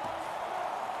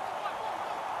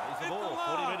 He's the ball,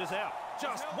 40 metres out.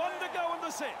 Just one to go in the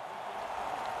set.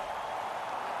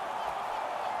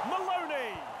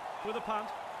 Maloney with a punt.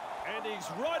 And he's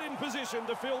right in position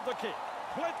to field the kick.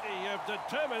 Plenty of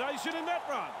determination in that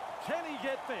run. Can he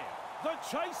get there? The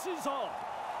chase is on.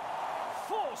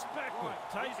 Forced backward.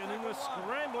 Taken in the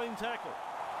scrambling tackle.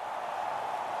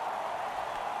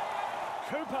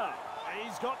 Cooper.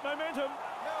 He's got momentum.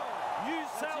 New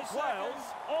South Wales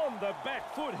on the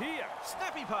back foot here.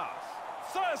 Snappy pass.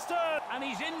 Thurston. And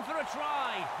he's in for a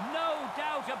try. No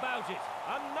doubt about it.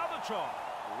 Another try.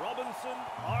 Robinson,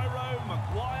 Iro,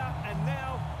 Maguire, and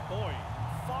now Boyd.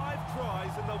 5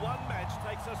 tries in the one match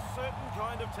takes a certain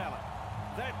kind of talent.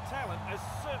 That talent has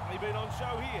certainly been on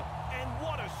show here, and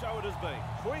what a show it has been.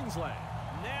 Queensland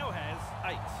now has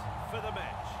 8 for the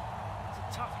match. It's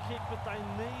a tough kick, but they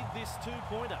need this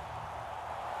 2-pointer.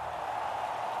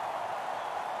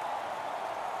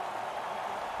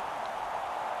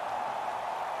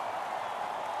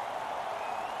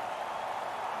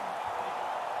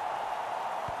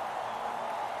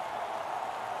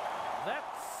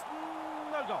 That's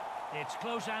no goal. It's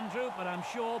close, Andrew, but I'm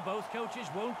sure both coaches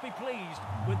won't be pleased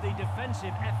with the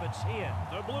defensive efforts here.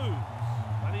 The Blues,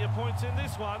 plenty of points in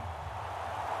this one.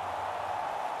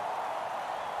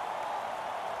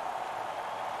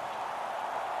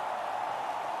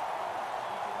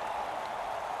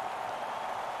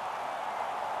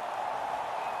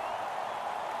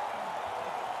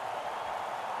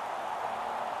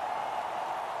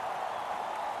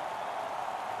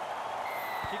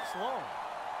 Kicks long.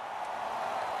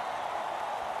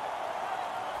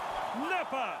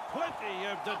 Napa, plenty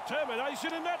of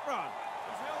determination in that run.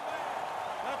 He's held there.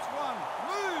 That's one.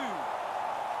 Move.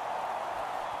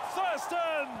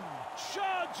 Thurston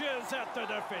charges at the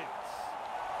defence.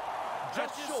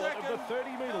 Just short of the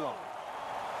 30-metre line.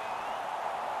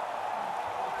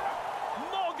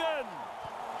 Morgan.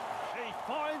 He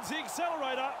finds the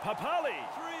accelerator. Papali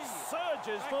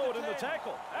surges forward in the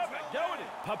tackle. Have a go at it.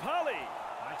 Papali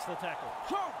makes the tackle.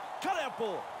 Cut out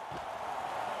ball.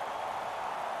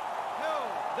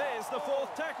 There's the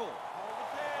 4th tackle.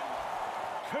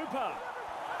 Cooper.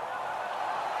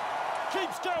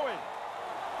 Keeps going.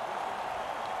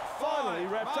 Finally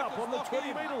wrapped up on the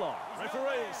 20-metre line.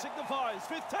 Referee signifies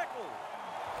 5th tackle.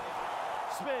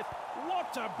 Smith,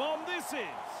 what a bomb this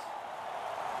is.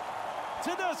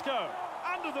 Tedesco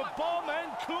under the bomb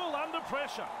and cool under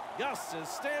pressure. Gus is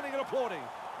standing and applauding.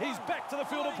 He's back to the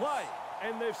field of play.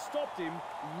 And they've stopped him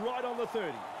right on the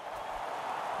 30.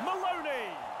 Maloney.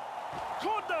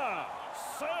 Corner.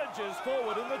 Surges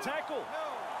forward in the tackle.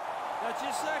 That's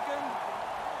your second.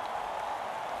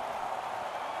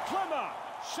 Clemmer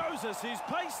shows us his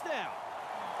pace now.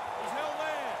 He's held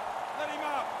there. Let him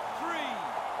up.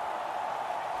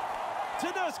 3.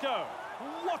 Tedesco.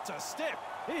 What a step.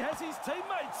 He has his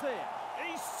teammates there.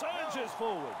 He surges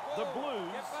forward. The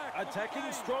Blues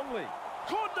attacking strongly.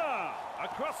 Corner.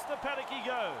 Across the paddock he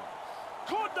goes.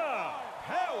 Corner.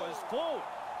 Powers forward.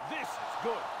 This is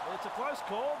good. Well, it's a close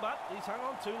call, but he's hung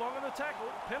on too long in the tackle.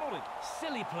 Penalty.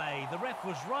 Silly play. The ref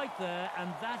was right there,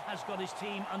 and that has got his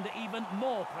team under even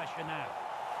more pressure now.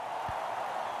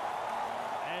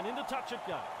 And into touch it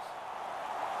goes.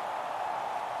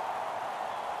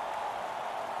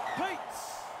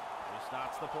 Peets. He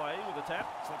starts the play with a tap.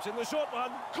 Slips in the short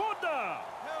one. Corner.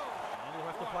 And he'll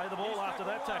have to play the ball after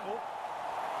that tackle.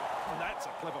 And that's a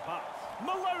clever pass.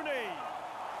 Maloney.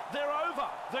 They're over.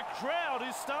 The crowd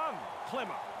is stunned.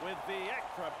 Clemmer with the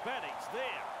acrobatics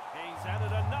there. He's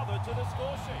added another to the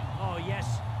score sheet. Oh,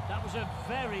 yes. That was a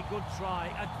very good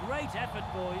try. A great effort,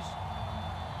 boys.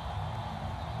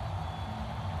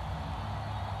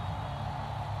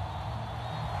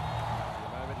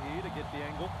 A moment here to get the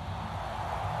angle.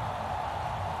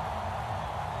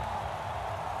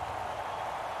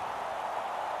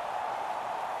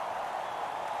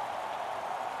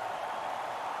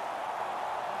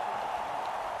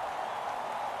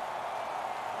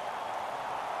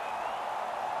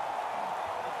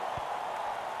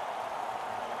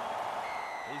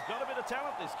 got a bit of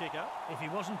talent, this kicker. If he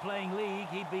wasn't playing league,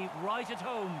 he'd be right at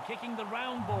home, kicking the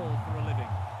round ball for a living.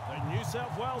 The New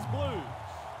South Wales Blues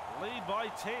lead by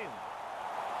 10.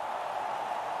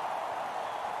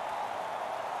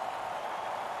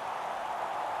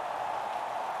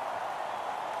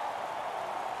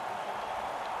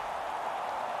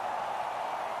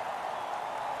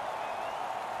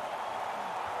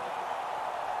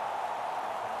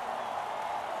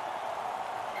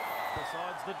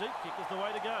 Decides the deep kick is the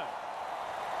way to go.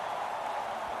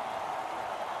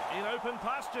 In open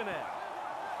pasture now.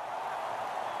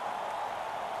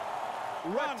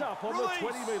 Wrapped up on Release. the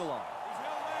 20-metre line. He's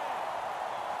held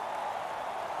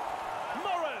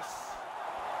there. Morris.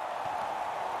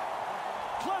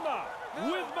 Clemmer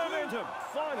with momentum.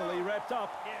 Finally wrapped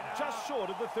up just short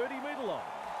of the 30-metre line.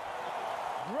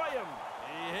 Graham.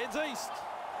 He heads east.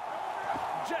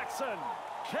 Jackson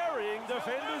carrying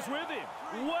defenders with him.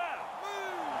 Wow.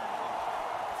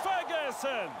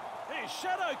 Ferguson. His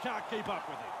shadow can't keep up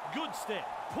with him. Good step.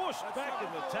 Pushed back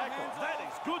in the tackle. That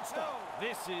is good stuff.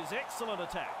 This is excellent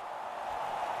attack.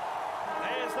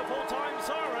 There's the full-time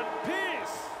siren.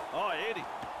 Pierce. Oh, Eddie.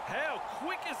 How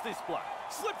quick is this bloke?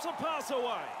 Slips a pass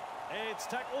away. It's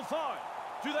tackle 5.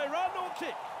 Do they run or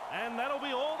kick? And that'll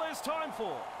be all there's time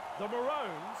for. The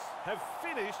Maroons have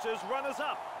finished as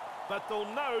runners-up, but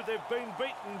they'll know they've been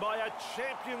beaten by a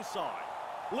champion side.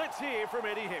 Let's hear from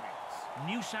Eddie Hemmings.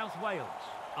 New South Wales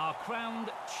are crowned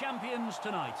champions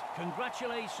tonight.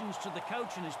 Congratulations to the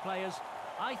coach and his players.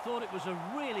 I thought it was a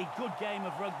really good game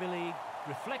of rugby league,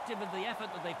 reflective of the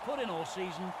effort that they put in all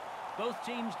season. Both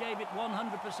teams gave it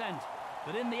 100%,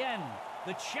 but in the end,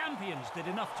 the champions did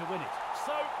enough to win it.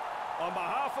 So, on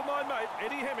behalf of my mate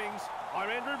Eddie Hemmings, I'm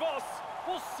Andrew Voss.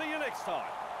 We'll see you next time.